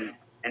didn't win,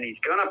 and he's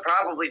going to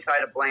probably try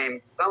to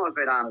blame some of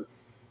it on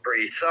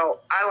Priest.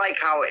 So I like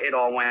how it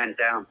all went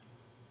down.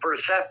 For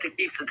Seth to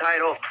keep the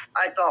title,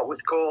 I thought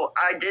was cool.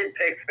 I did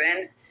pick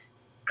Finn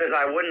because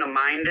I wouldn't have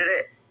minded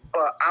it,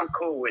 but I'm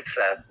cool with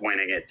Seth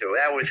winning it too.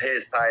 That was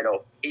his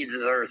title. He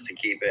deserves to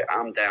keep it.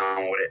 I'm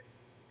down with it.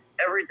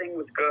 Everything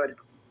was good.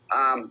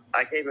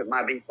 I gave it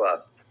my B+.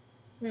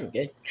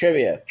 Okay.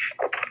 Trivia.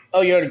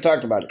 Oh, you already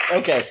talked about it.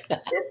 Okay. All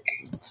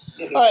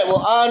right,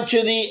 well, on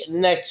to the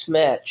next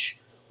match,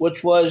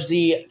 which was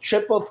the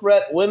Triple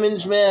Threat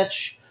Women's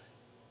match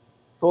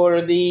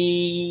for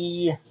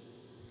the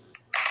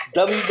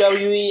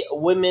WWE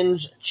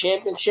Women's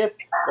Championship.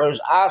 was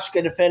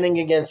Asuka defending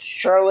against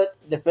Charlotte,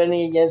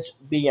 defending against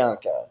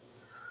Bianca.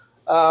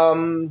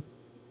 I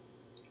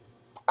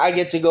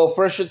get to go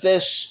first with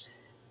this,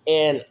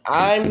 and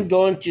I'm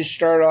going to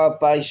start off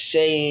by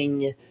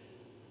saying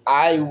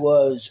I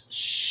was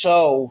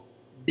so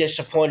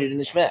disappointed in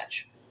this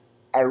match.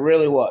 I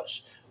really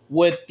was.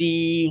 With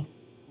the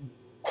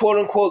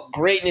quote-unquote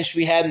greatness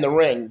we had in the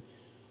ring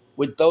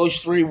with those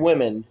three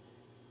women,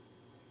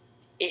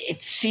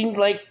 it seemed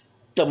like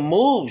the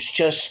moves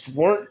just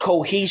weren't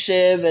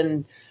cohesive.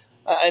 And,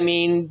 I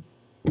mean,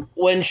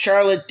 when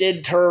Charlotte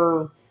did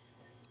her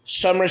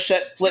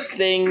Somerset flip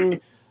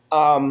thing,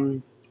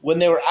 when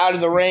they were out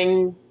of the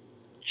ring,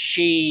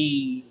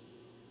 she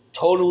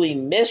totally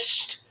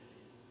missed.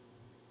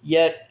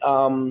 Yet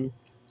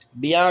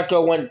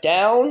Bianca went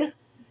down,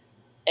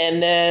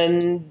 and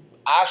then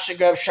Asuka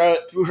grabbed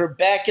Charlotte, threw her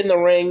back in the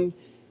ring,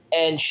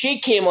 and she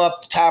came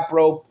up the top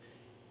rope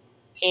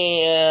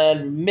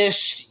and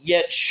missed,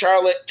 yet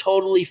Charlotte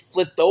totally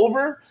flipped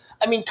over.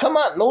 I mean, come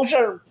on, those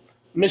are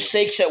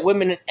mistakes that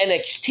women in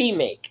NXT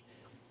make.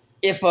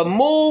 If a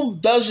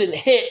move doesn't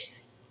hit,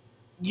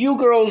 you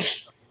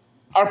girls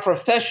are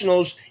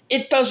professionals,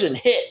 it doesn't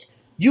hit.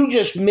 You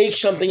just make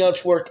something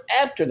else work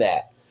after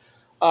that.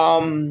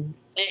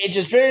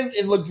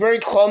 It looked very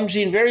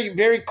clumsy and very,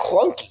 very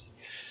clunky.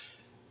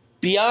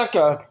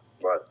 Bianca,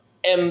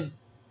 and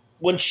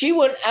when she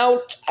went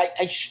out,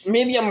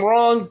 maybe I'm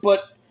wrong,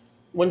 but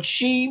when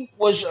she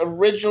was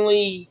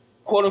originally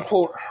quote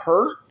unquote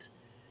hurt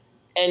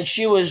and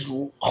she was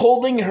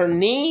holding her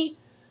knee,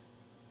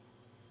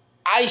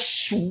 I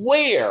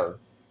swear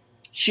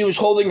she was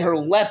holding her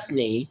left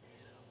knee,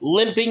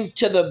 limping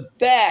to the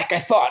back. I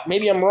thought,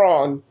 maybe I'm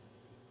wrong,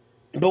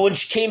 but when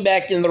she came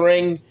back in the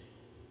ring,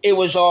 it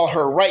was all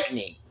her right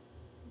knee.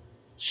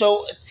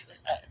 So,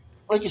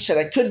 like I said,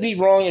 I could be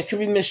wrong, I could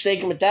be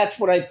mistaken, but that's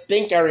what I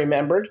think I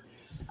remembered.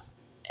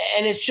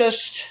 And it's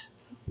just,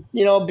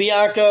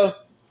 Bianca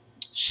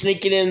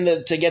sneaking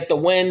in to get the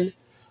win,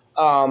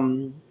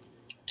 to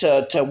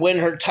win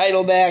her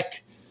title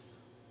back,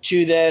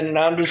 to then, and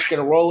I'm just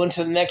going to roll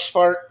into the next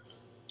part,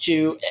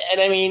 and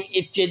I mean,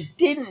 if you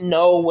didn't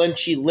know when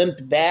she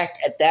limped back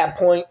at that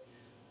point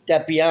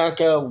that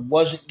Bianca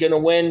wasn't going to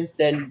win,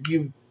 then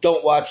you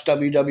don't watch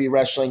WWE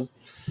wrestling.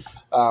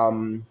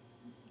 And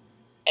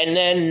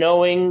then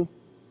knowing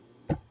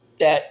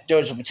that there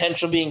was a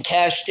potential being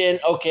cashed in,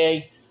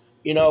 okay,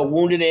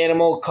 wounded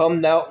animal,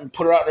 come out and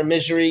put her out in her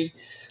misery,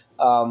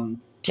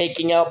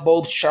 taking out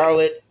both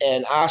Charlotte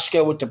and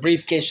Asuka with the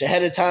briefcase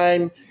ahead of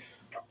time,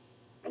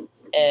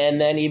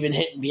 and then even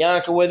hitting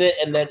Bianca with it,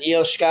 and then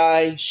Io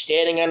Sky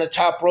standing on the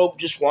top rope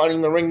just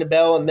wanting to ring the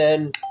bell, and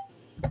then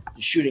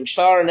the shooting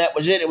star, and that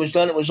was it. It was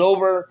done. It was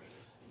over.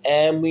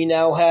 And we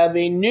now have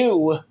a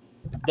new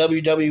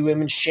WWE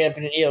Women's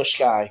Champion in Io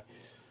Sky.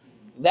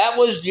 That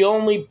was the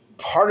only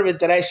part of it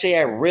that I say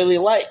I really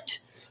liked.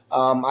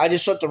 I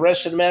just thought the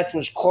rest of the match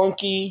was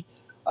clunky.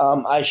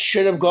 I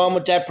should have gone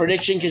with that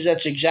prediction because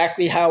that's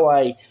exactly how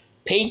I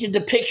painted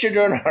the picture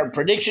during our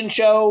prediction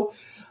show.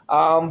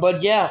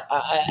 But yeah,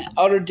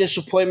 utter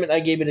disappointment. I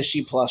gave it a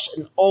C+,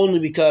 and only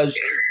because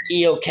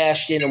Io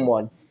cashed in and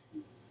won.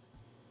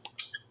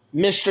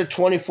 Mr.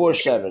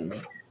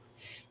 24/7.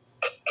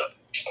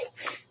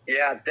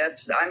 Yeah,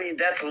 that's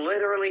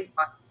literally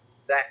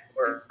that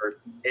word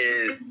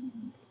is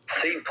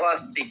C+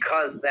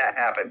 because that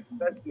happened.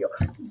 I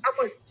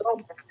was so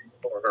bad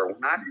for her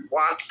when I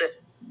watched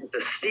it and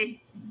to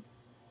see.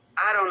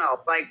 I don't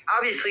know, like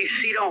obviously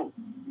she don't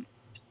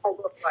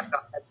look like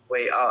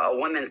a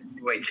women's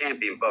heavyweight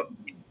champion, but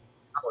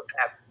I was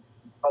happy.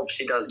 Hope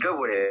she does good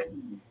with it.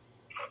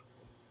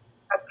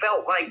 I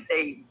felt like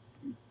they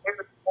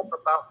cared more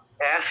about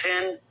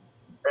passion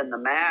than the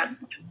match.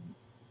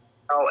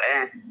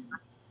 And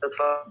just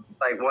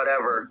like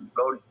whatever,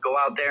 go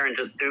out there and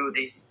just do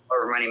the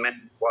however many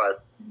minutes it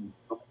was,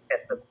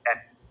 get the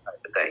type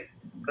of thing.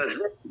 Because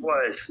this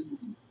was,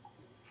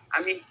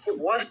 it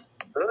wasn't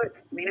good.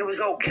 It was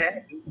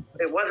okay.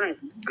 It wasn't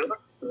good.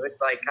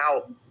 Like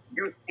how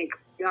you think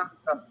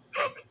Bianca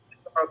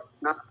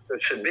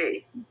should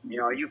be.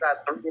 You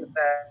got three of the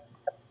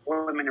best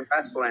women in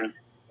wrestling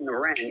in the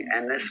ring,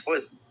 and it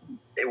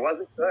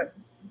wasn't good.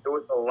 There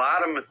was a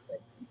lot of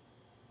mistakes.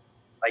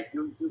 Like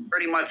you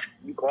pretty much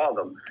you called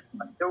them.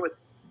 Like, there was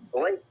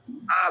blatant,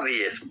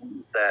 obvious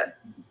that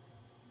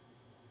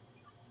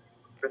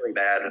really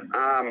bad.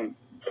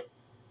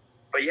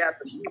 But yeah,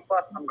 the C+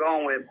 I'm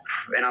going with,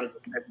 and I'm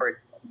very.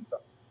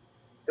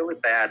 It was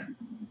bad.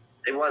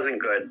 It wasn't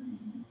good.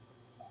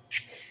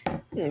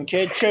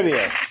 Okay,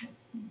 trivia.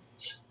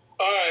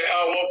 All right.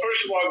 Well,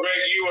 first of all, Greg,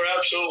 you were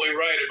absolutely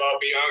right about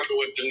Bianca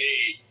with the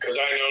knee because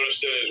I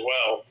noticed it as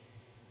well.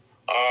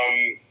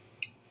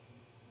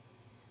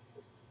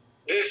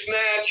 This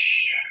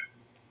match,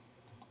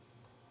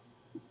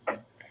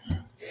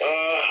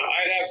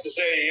 I'd have to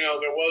say,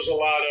 there was a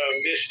lot of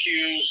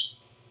miscues.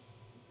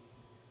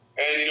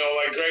 And,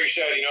 like Greg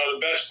said, the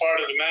best part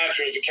of the match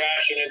was the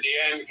cash-in at the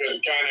end because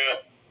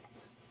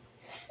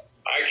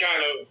I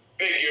kind of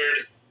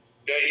figured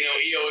that,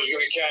 Io was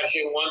going to cash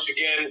in once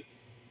again.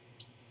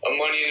 a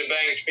Money in the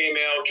Bank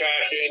female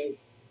cash-in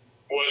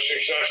was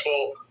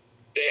successful.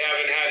 They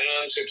haven't had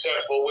an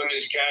unsuccessful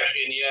women's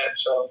cash-in yet,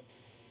 so.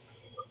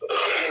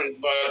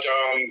 But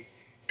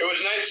it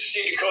was nice to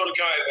see Dakota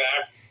Kai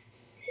back.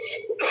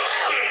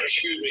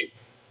 Excuse me.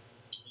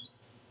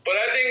 But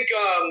I think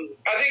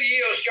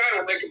Io Sky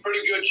will make a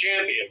pretty good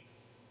champion,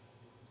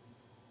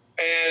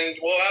 and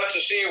we'll have to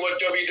see what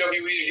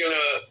WWE is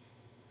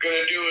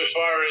gonna do as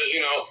far as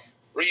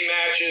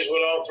rematches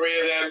with all three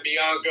of them: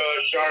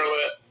 Bianca,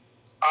 Charlotte,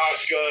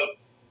 Asuka.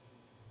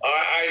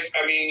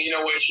 I mean,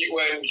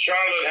 when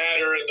Charlotte had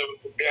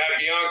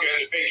Bianca in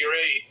the figure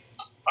eight,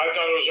 I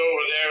thought it was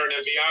over there, and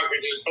then Bianca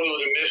just blew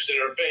the mist in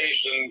her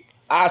face, and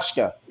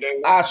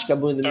Asuka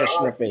blew the mist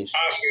in her face.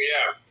 Asuka,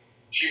 yeah,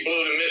 she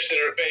blew the mist in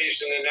her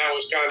face, and then that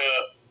was kind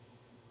of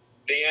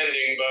the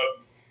ending.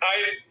 But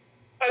I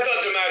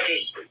thought the match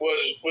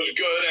was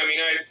good. I mean,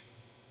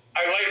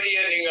 I liked the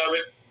ending of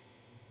it.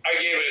 I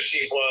gave it a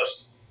C+.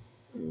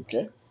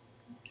 Okay.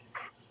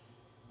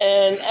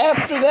 And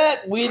after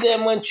that, we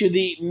then went to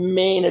the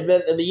main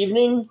event of the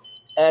evening,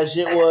 as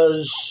it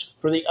was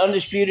for the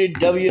undisputed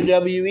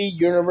WWE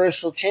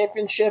Universal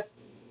Championship,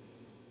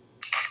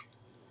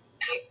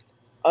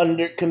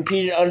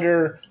 competed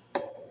under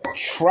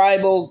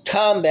tribal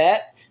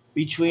combat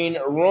between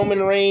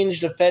Roman Reigns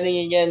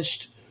defending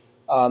against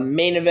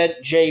main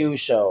event Jey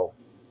Uso.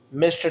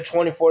 Mr.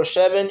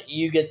 24/7,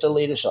 you get to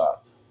lead us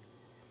off.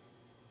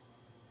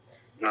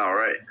 All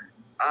right.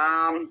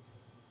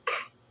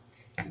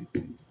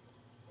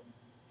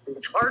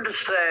 It's hard to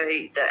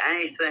say that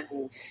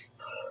anything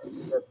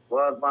that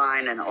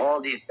Bloodline and all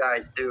these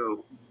guys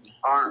do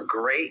aren't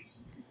great,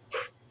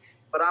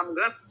 but I'm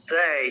going to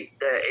say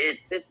that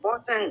it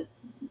wasn't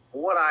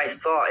what I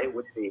thought it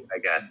would be, I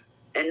guess.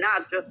 And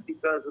not just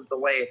because of the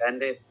way it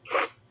ended.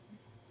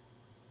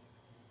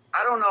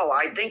 I don't know.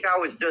 I think I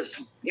was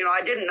just,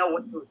 I didn't know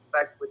what to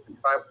expect with the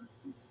tribal.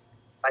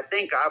 I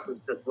think I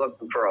was just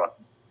looking for a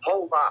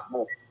whole lot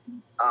more.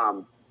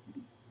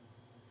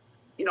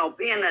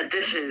 Being that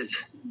this is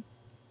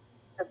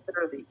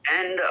consider the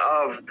end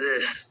of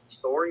this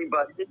story,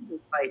 but this is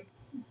like,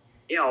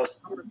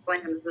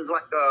 SummerSlam, this is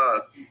like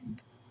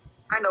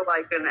kind of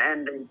like an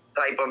ending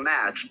type of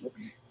match.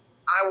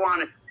 I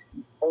wanted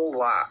a whole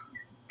lot.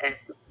 And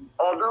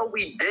although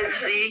we did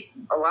see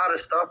a lot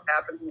of stuff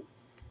happening,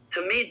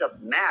 to me, the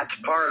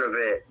match part of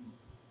it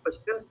was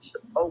just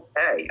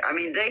okay. I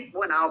mean, they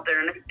went out there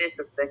and they did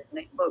their thing, and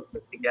they looked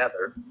good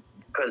together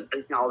because,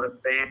 they're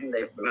fans,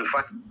 they've been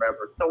fighting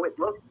forever. So it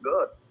looked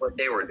good, what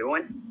they were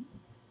doing.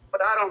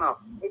 But I don't know.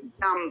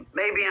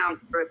 Maybe I'm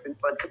tripping,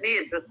 but to me,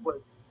 it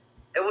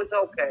was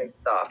okay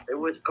stuff. It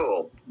was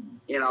cool.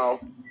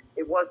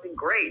 It wasn't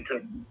great.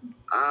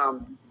 I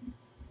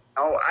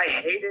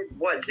hated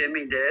what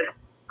Jimmy did.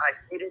 I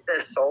hated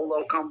that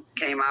Solo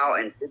came out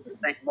and did the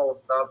same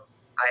old stuff.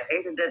 I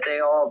hated that they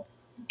all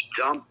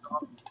jumped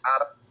on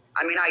out of.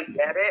 I mean, I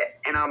get it,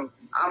 and I'm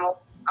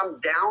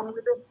down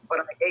with it, but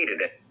I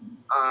hated it.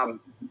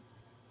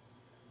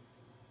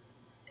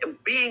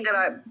 Being that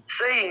I'm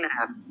saying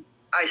that,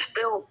 I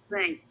still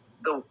think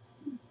the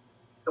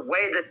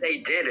way that they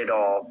did it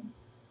all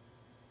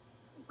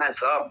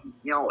mess up.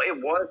 It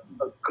was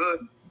a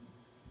good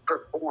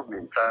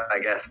performance, I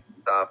guess.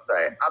 I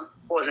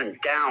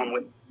wasn't down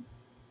with.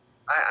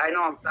 I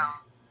know I'm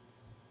sounding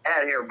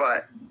bad here,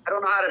 but I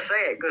don't know how to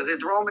say it because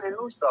it's Roman and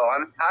Uso. I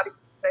mean, how do you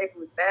say it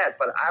was bad?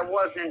 But I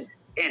wasn't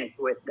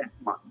into it that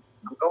much.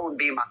 I'm going to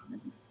be my.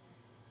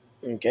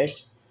 Okay,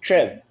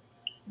 Triv.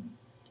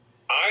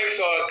 I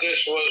thought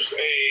this was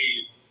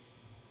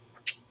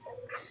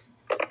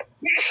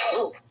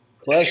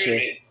Bless you.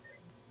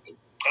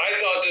 I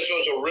thought this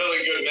was a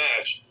really good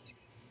match.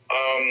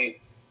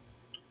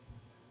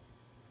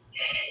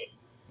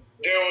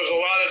 There was a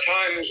lot of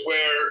times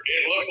where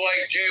it looked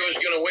like Jay was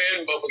going to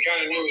win, but we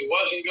kind of knew he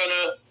wasn't going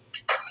to.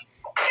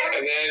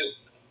 And then,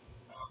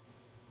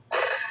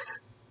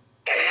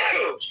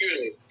 excuse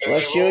me.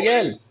 Bless you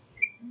again.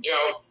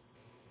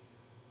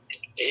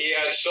 He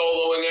had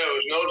Solo in there. There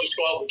was no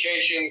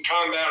disqualification,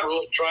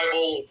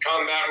 tribal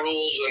combat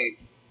rules, and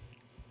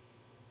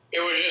it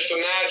was just a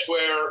match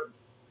where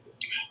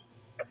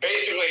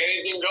basically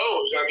anything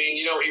goes. I mean,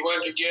 he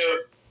went to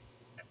give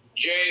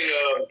Jay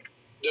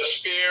the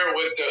spear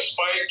with the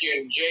spike,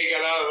 and Jay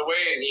got out of the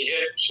way, and he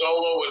hit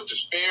Solo with the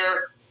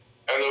spear,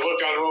 and the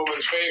look on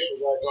Roman's face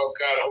was like, oh,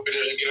 God, I hope he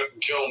doesn't get up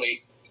and kill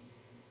me.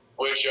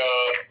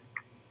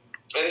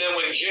 And then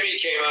when Jimmy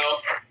came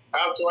out,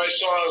 after I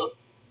saw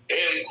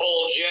him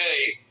pull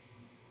Jay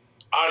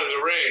out of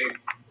the ring,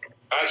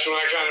 that's when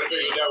I kind of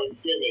figured that was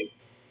Jimmy.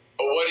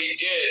 But what he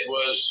did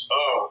was,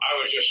 I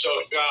was just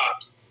so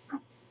shocked,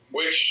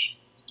 which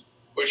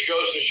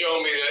goes to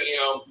show me that,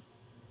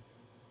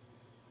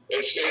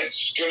 it's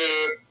going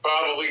to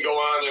probably go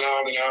on and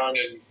on and on.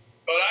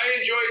 But I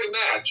enjoyed the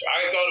match.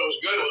 I thought it was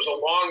good. It was a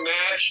long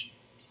match.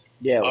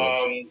 Yeah, it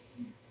was.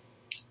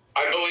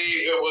 I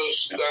believe it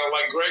was,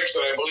 like Greg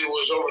said, I believe it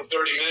was over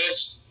 30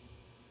 minutes.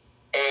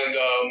 And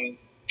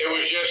it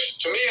was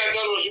just, to me, I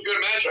thought it was a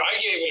good match. I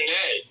gave it an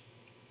A.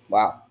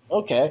 Wow.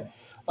 Okay.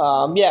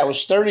 Yeah, it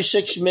was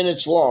 36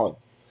 minutes long.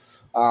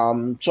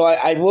 So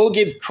I will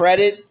give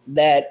credit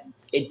that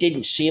it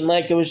didn't seem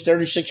like it was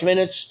 36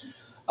 minutes.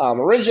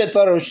 Originally, I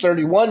thought it was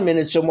 31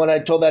 minutes, and when I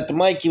told that to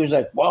Mike, he was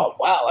like, wow,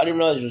 I didn't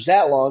realize it was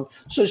that long.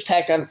 So just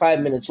tack on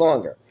 5 minutes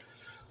longer.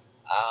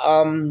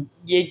 I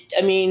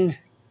mean,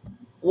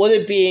 with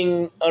it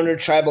being under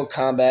tribal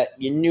combat,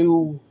 you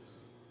knew.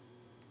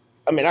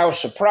 I mean, I was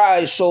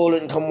surprised Solo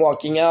didn't come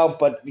walking out,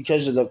 but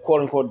because of the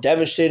quote-unquote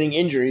devastating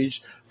injuries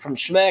from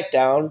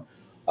SmackDown,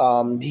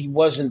 he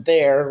wasn't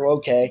there.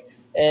 Okay.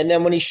 And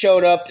then when he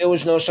showed up, it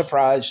was no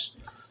surprise.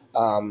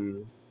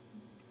 And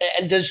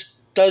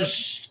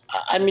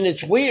I mean,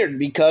 it's weird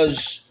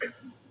because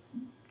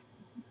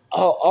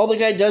all the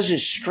guy does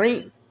is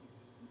scream.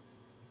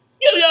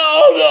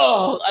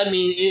 No. I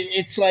mean,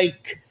 it's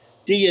like,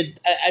 do you?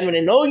 I mean, I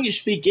know you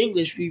speak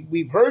English.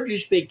 We've heard you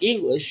speak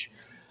English.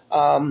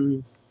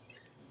 And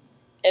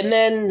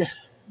then,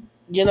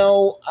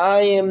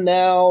 I am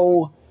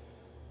now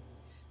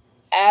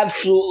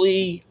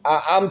absolutely.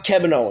 I'm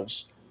Kevin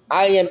Owens.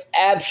 I am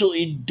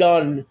absolutely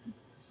done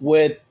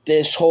with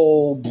this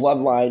whole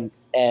bloodline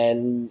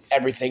and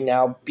everything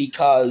now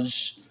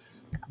because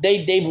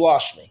they've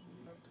lost me.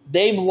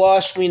 They've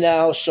lost me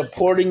now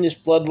supporting this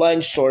bloodline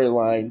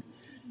storyline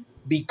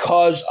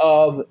because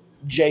of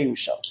Jey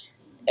Uso.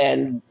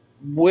 And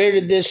where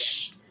did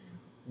this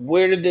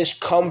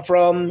come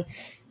from?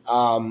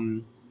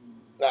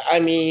 I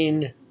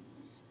mean,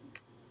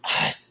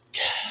 I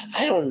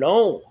don't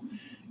know.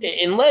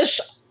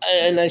 Unless,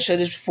 and I said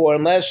this before,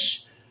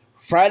 unless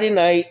Friday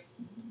night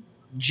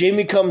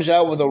Jimmy comes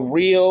out with a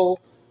real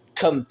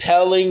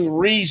compelling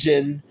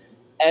reason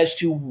as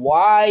to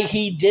why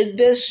he did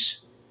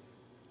this,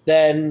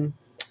 then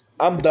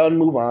I'm done.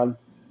 Move on.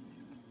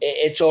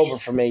 It's over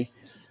for me.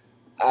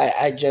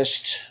 I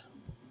just,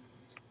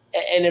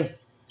 and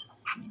if,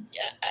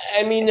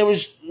 I mean, there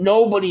was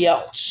nobody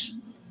else.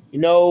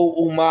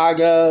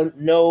 Umaga,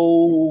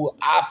 no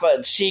Appa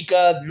and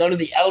Sika, none of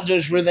the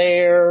elders were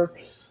there.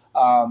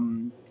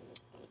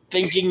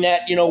 Thinking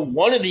that,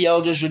 one of the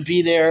elders would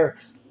be there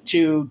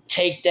to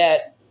take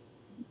that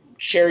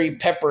cherry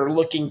pepper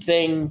looking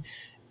thing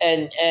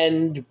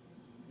and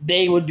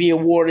they would be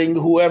awarding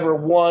whoever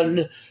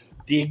won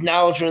the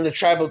acknowledgement of the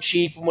tribal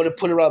chief and would have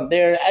put it on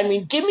there. I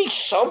mean, give me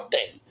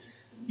something.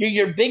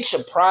 Your big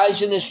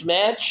surprise in this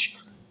match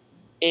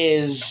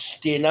is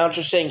the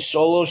announcer saying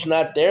Solo's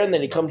not there and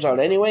then he comes out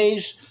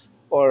anyways,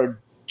 or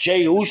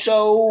Jey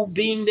Uso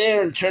being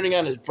there and turning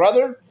on his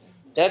brother.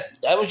 That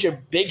was your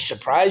big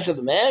surprise of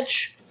the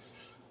match.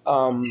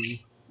 I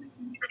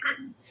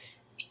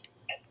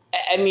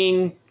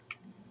mean,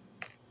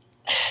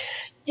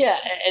 yeah,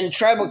 and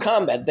tribal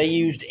combat, they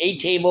used a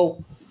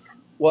table,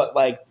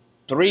 like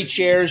 3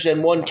 chairs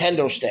and 1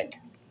 kendo stick.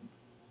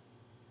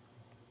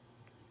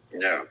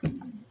 Yeah.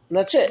 And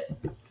that's it.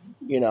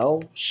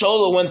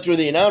 Solo went through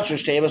the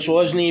announcer's table, so it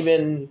wasn't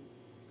even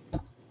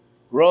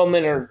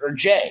Roman or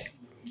Jay.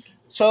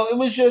 So it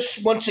was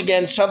just, once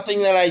again,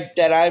 something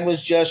that I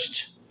was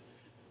just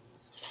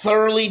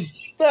thoroughly,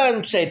 I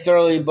wouldn't say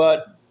thoroughly,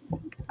 but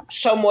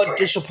somewhat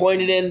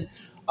disappointed in.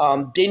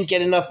 Didn't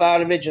get enough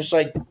out of it, just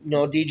like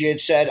DJ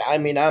had said. I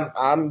mean,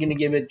 I'm gonna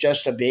give it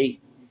just a B.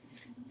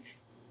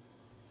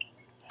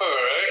 All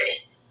right.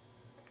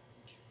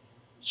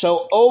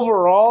 So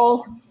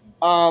overall,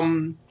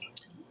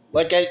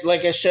 like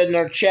I said in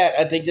our chat,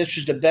 I think this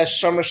was the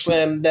best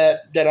SummerSlam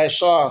that I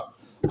saw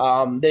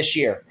this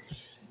year,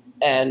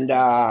 and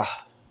I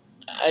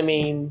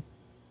mean,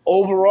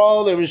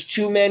 overall there was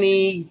too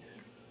many,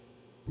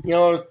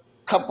 a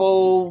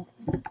couple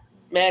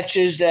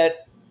matches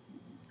that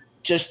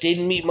just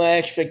didn't meet my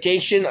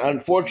expectation.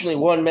 Unfortunately,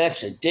 one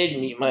match that did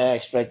meet my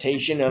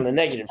expectation on the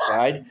negative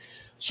side.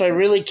 So I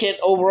really can't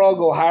overall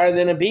go higher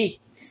than a B.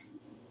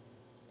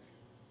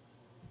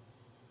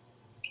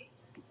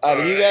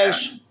 You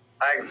guys?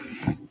 I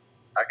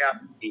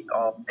got B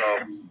also.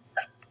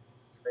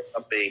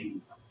 A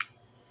B.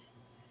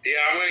 Yeah,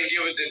 I'm going to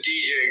give it the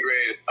DJ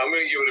grade. I'm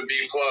going to give it a B+.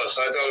 I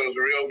thought it was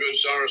a real good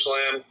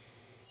SummerSlam.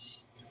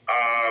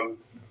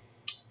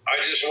 I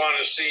just want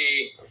to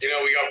see,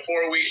 we got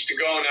 4 weeks to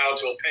go now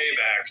till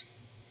Payback.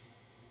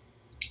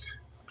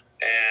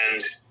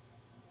 And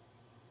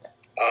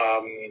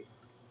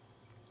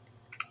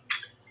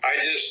I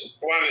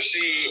just want to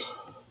see,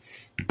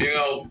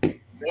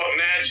 what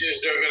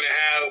matches they're going to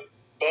have.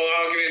 Well,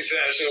 I'll get into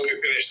that as soon as we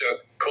finish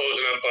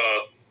closing up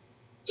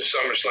the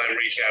SummerSlam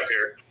recap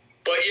here.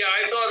 But yeah,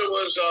 I thought it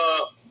was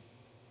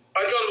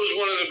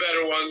one of the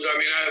better ones. I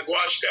mean, I've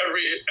watched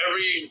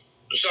every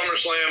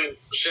SummerSlam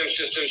since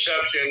its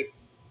inception,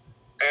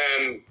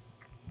 and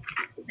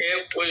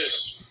it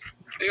was,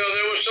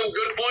 there were some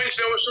good points,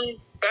 there were some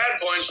bad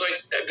points,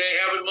 like they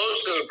have in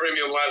most of the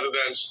premium live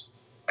events,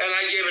 and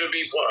I gave it a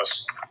B+.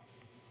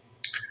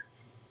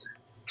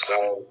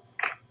 So,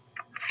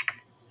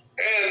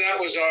 and that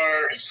was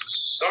our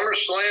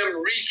SummerSlam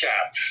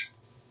recap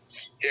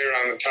here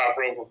on the Top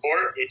Rope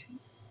Report.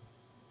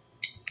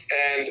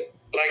 And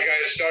like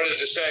I started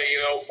to say,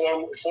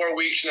 4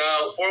 weeks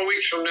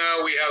from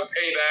now, we have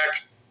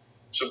Payback.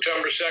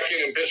 September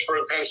 2nd in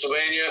Pittsburgh,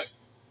 Pennsylvania.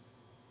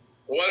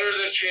 What are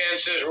the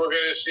chances we're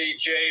going to see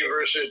Jay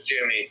versus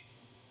Jimmy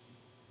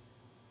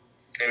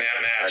in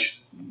that match,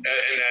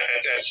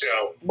 at that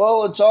show?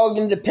 Well, it's all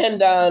going to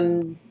depend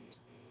on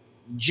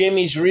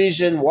Jimmy's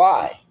reason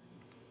why,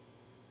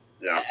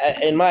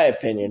 in my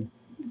opinion.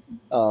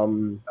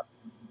 But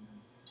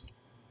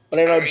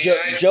I know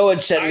Joe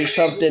had sent me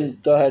something.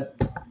 Go ahead.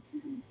 I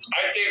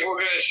think we're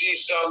going to see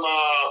some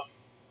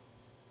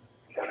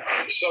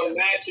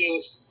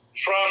matches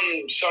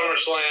from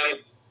SummerSlam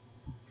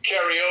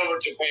carry over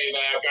to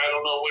Payback. I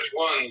don't know which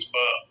ones,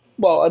 but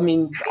well, I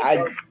mean,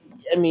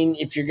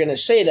 if you're going to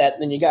say that,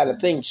 then you got to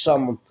think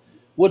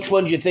which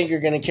ones you think are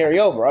going to carry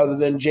over, other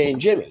than Jay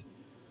and Jimmy.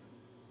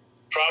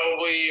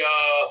 Probably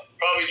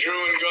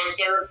Drew and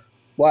Gunther.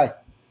 Why?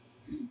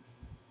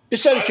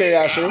 Just out of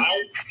curiosity.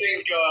 I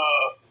think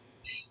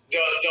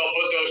they'll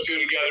put those two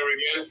together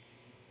again.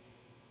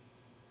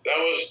 That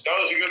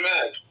was a good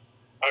match.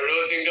 I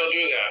really think they'll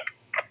do that.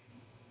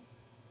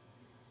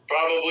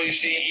 Probably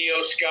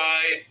CEO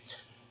Sky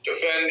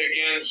defend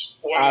against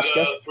one of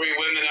the three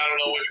women. I don't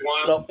know which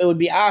one. No, it would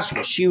be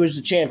Asuka. She was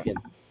the champion.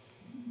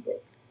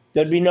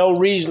 There'd be no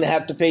reason to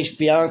have to face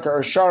Bianca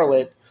or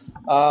Charlotte.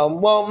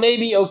 Well,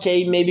 maybe you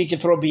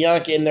could throw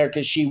Bianca in there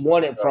because she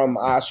won it from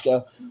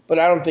Asuka, but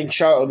I don't think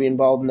Charlotte would be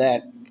involved in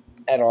that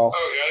at all.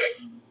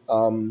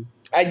 Okay.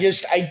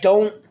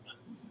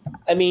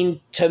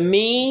 To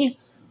me,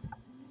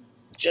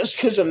 just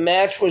because a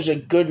match was a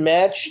good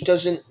match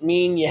doesn't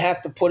mean you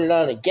have to put it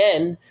on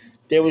again.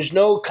 There was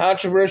no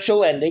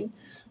controversial ending.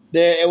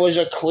 It was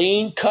a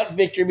clean-cut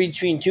victory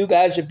between two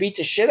guys that beat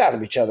the shit out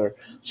of each other.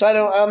 So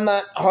I'm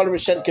not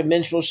 100%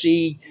 convinced we'll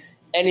see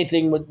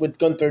anything with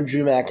Gunther and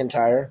Drew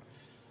McIntyre.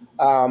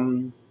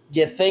 Do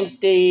you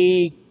think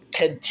they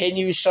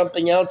continue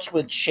something else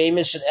with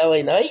Sheamus and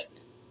LA Knight?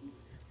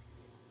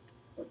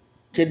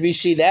 Could we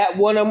see that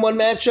one-on-one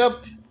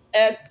matchup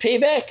at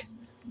Payback?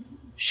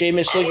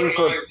 Sheamus looking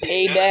for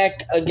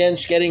payback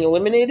against getting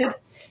eliminated?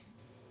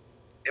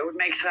 It would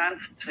make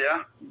sense,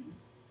 yeah.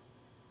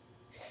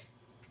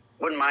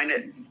 Wouldn't mind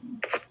it.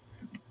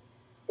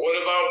 What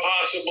about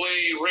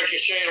possibly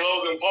Ricochet,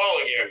 Logan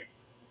Paul again?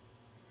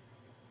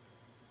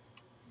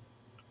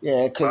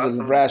 Yeah, because of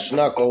the brass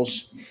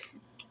knuckles.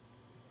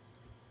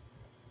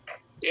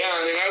 Yeah,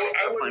 I mean,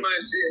 I wouldn't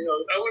mind seeing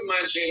those. I wouldn't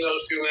mind seeing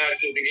those two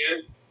matches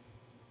again.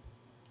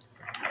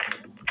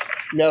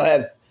 They'll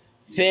have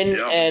Finn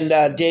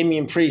and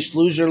Damian Priest.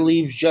 Loser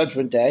leaves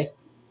Judgment Day.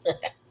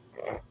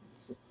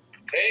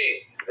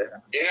 Hey,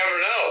 you never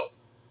know.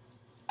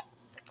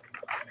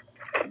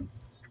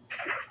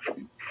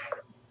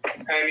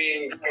 I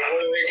mean, what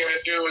are they going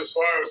to do as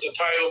far as the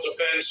title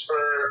defense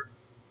for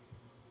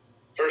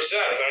Seth?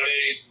 Are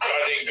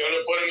they going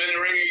to put him in the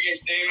ring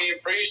against Damian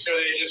Priest, or are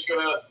they just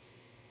going to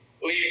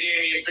leave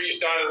Damian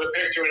Priest out of the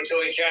picture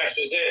until he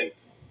cashes in?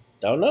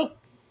 Don't know.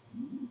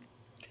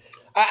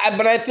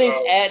 But I think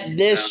at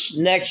this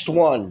next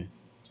one,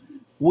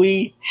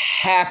 we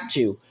have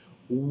to,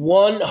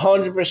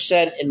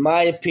 100%, in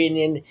my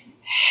opinion,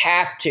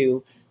 have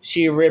to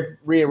see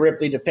Rhea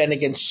Ripley defend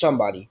against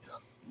somebody.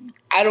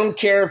 I don't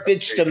care if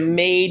it's the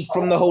maid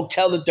from the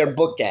hotel that they're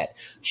booked at.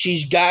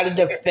 She's got to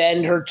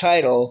defend her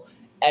title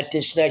at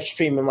this next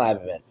Premium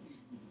Live event.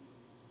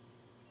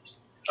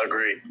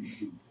 Agreed.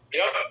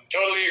 Yep,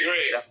 totally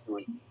agree.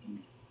 Definitely.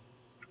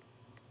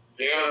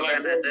 Yeah,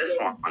 like this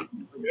one.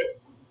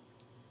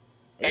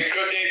 And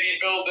could they be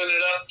building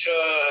it up to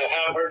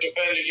have her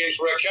defend against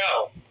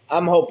Raquel?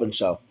 I'm hoping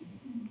so.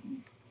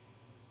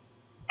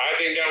 I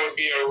think that would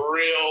be a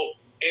real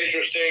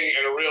interesting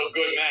and a real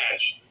good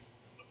match.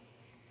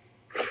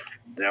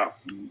 Yeah.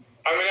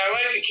 I mean, I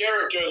like the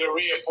character that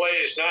Rhea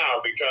plays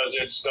now because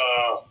it's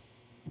the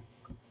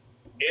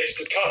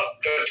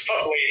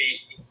tough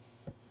lady,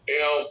 you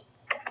know.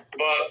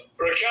 But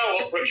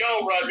Raquel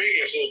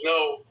Rodriguez she's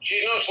no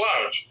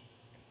slouch.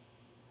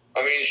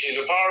 I mean, she's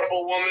a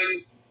powerful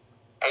woman,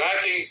 and I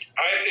think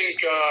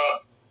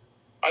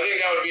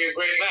that would be a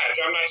great match.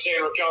 I'm not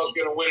saying Raquel's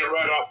going to win it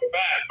right off the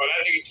bat, but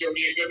I think it's going to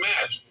be a good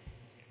match.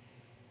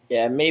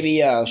 Yeah, maybe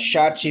a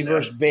Shotzi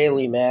versus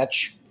Bayley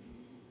match.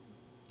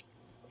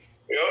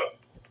 Yep.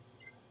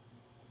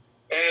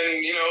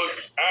 And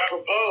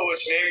apropos,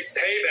 it's named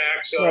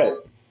Payback,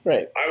 so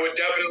right. I would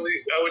definitely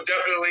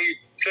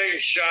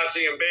think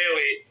Shotzi and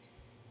Bayley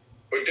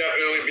would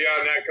definitely be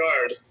on that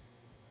card.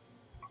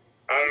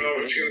 I don't know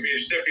if it's going to be a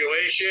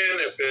stipulation,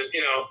 if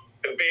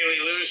Bayley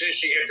loses,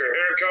 she gets her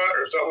hair cut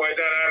or something like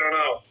that. I don't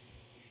know.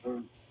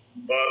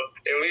 But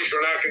at least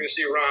we're not going to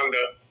see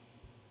Ronda.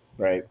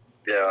 Right.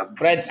 Yeah.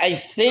 But I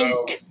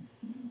think,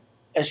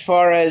 as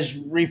far as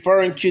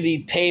referring to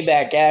the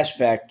Payback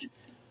aspect,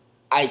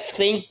 I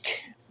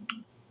think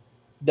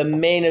the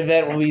main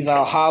event will be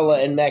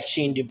Valhalla and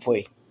Maxine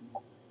Dupuis.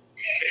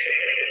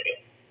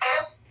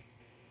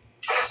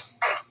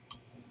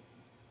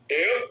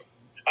 Yep.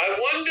 I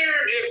wonder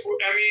if,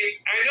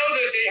 I know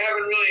that they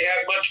haven't really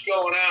had much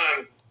going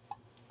on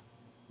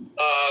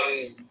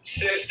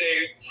since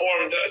they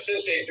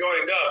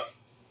joined up,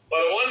 but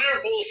I wonder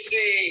if we'll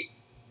see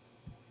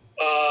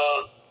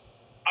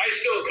I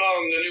still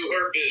call them the new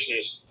Hurt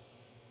Business.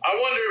 I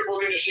wonder if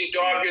we're going to see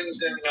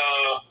Dawkins and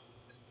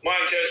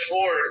Montez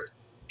Ford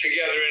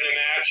together in a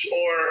match,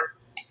 or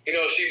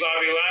see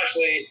Bobby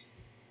Lashley,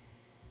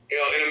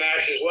 in a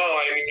match as well.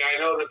 I mean, I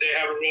know that they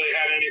haven't really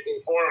had anything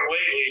for him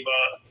lately,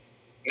 but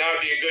now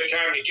would be a good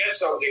time to get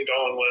something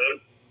going with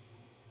him.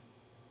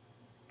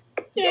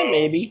 Yeah,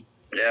 maybe.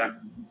 Yeah.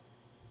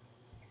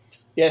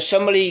 Yeah,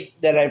 somebody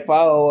that I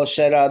follow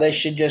said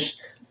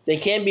they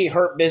can't be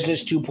Hurt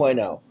Business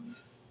 2.0.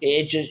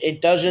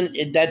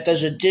 That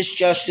does a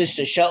disjustice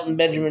to Shelton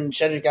Benjamin and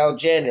Cedric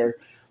Alexander,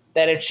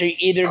 that it should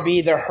either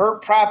be the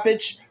Hurt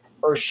Profits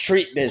or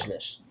Street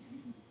Business.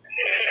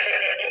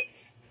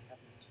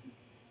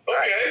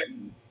 Okay.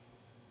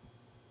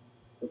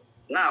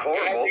 Not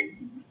horrible.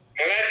 And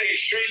I think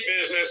Street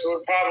Business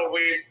would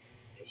probably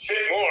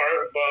fit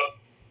more, but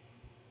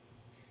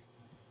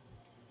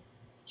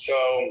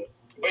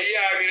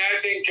yeah, I mean, I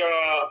think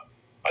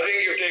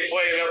if they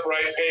play it up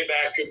right,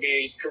 Payback could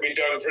be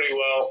done pretty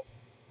well.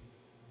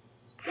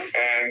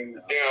 And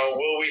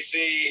will we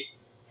see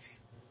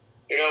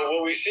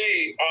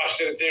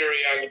Austin Theory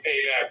on the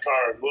Payback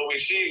card? Will we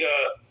see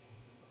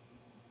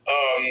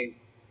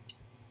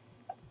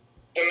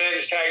the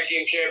men's tag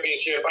team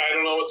championship? I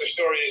don't know what the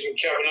story is with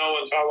Kevin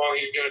Owens, how long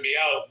he's going to be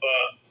out,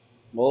 but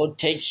well, it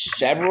takes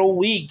several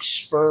weeks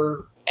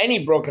for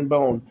any broken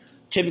bone,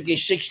 typically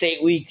 6 to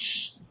 8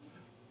 weeks.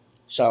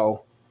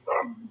 So,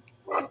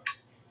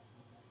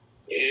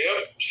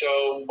 yep.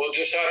 So we'll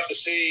just have to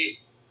see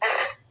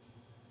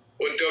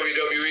what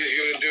WWE is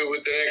going to do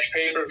with the next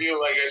pay-per-view.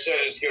 Like I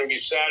said, it's going to be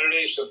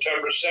Saturday,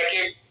 September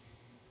 2nd.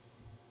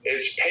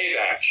 It's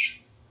Payback.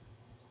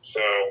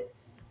 So,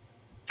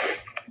 and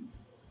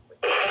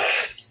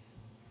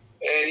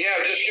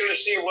yeah, just going to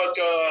see what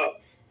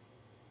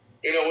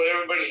what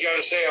everybody's got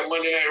to say on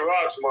Monday Night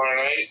Raw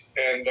tomorrow night.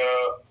 And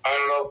I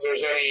don't know if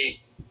there's anything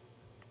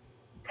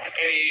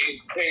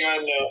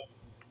on the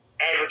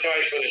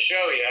advertised for the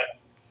show yet.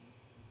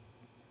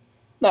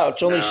 No,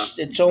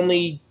 it's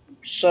only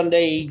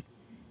Sunday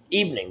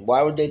evening.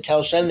 Why would they tell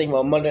us anything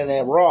about Monday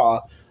Night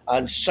Raw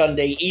on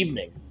Sunday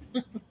evening?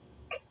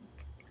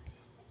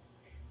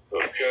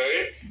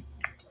 Okay.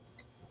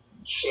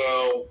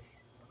 So,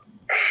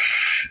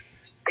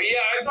 but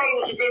yeah, I thought it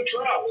was a good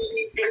crowd.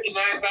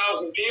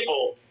 59,000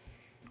 people.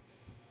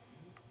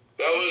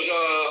 That was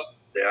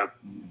yeah.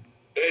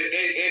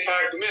 They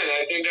packed them in.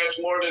 I think that's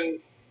more than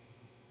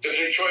the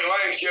Detroit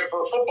Lions get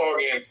for a football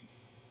game.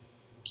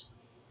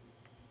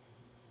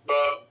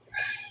 But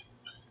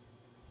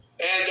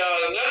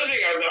another thing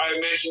I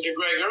mentioned to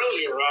Greg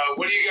earlier,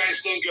 what do you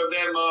guys think of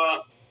them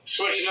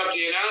switching up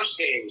the announce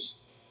teams?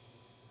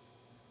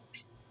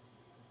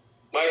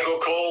 Michael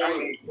Cole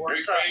and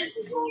Rick Fang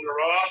for going to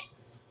Raw.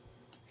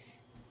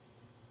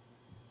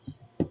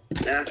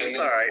 Yeah, it's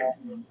all right.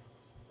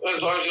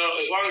 As long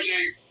as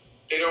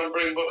they don't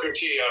bring Booker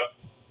T up.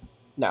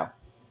 No.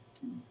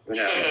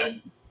 Yeah.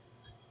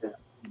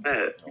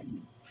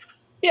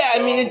 Yeah, I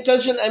mean, it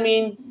doesn't. I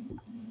mean,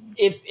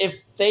 if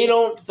they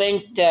don't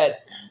think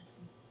that,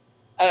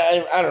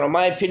 I don't know.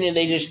 My opinion,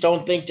 they just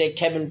don't think that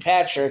Kevin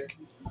Patrick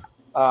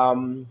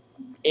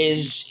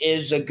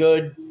is a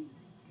good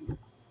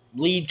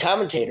lead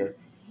commentator.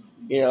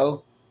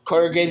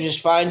 Corey Graves is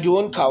fine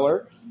doing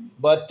color,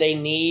 but they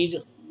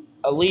need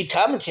a lead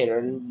commentator,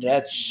 and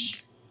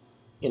that's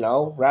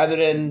rather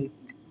than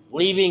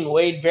leaving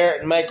Wade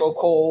Barrett and Michael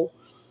Cole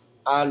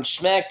on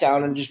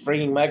SmackDown and just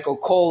bringing Michael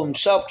Cole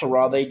himself to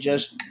Raw, they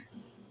just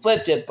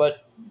flipped it,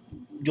 but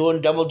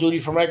doing double duty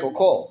for Michael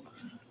Cole.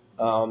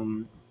 I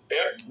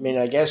mean,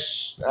 I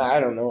guess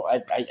I don't know.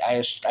 I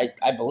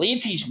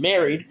believe he's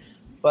married,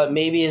 but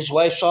maybe his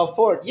wife's all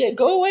for it. Yeah,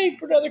 go away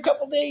for another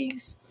couple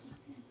days.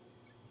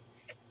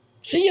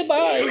 See you,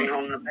 bye.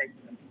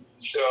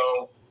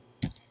 So,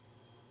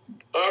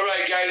 all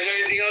right, guys.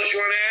 Anything else you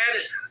want to add?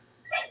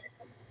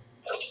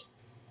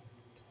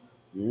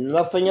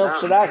 Nothing else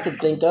that I can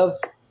think of.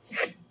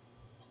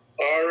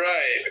 All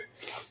right.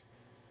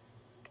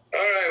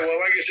 Well,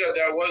 like I said,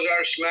 that was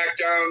our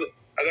SmackDown.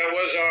 That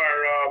was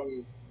our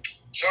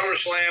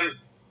SummerSlam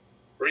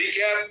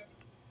recap.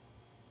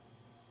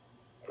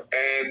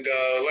 And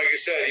like I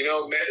said,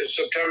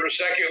 September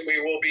 2nd,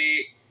 we will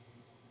be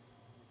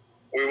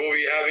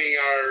having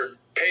our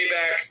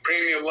Payback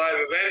Premium Live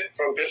event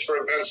from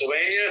Pittsburgh,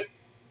 Pennsylvania.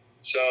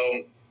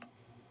 So,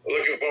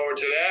 looking forward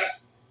to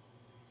that.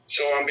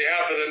 So, on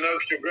behalf of the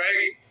Nugster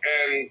Greg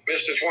and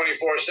Mr.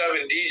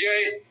 24/7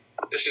 DJ,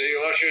 this is the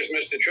illustrious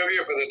Mr.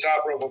 Trivia for the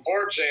Top Rope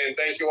Report, saying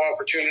thank you all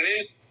for tuning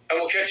in, and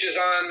we'll catch you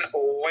on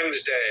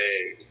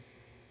Wednesday.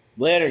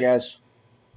 Later, guys.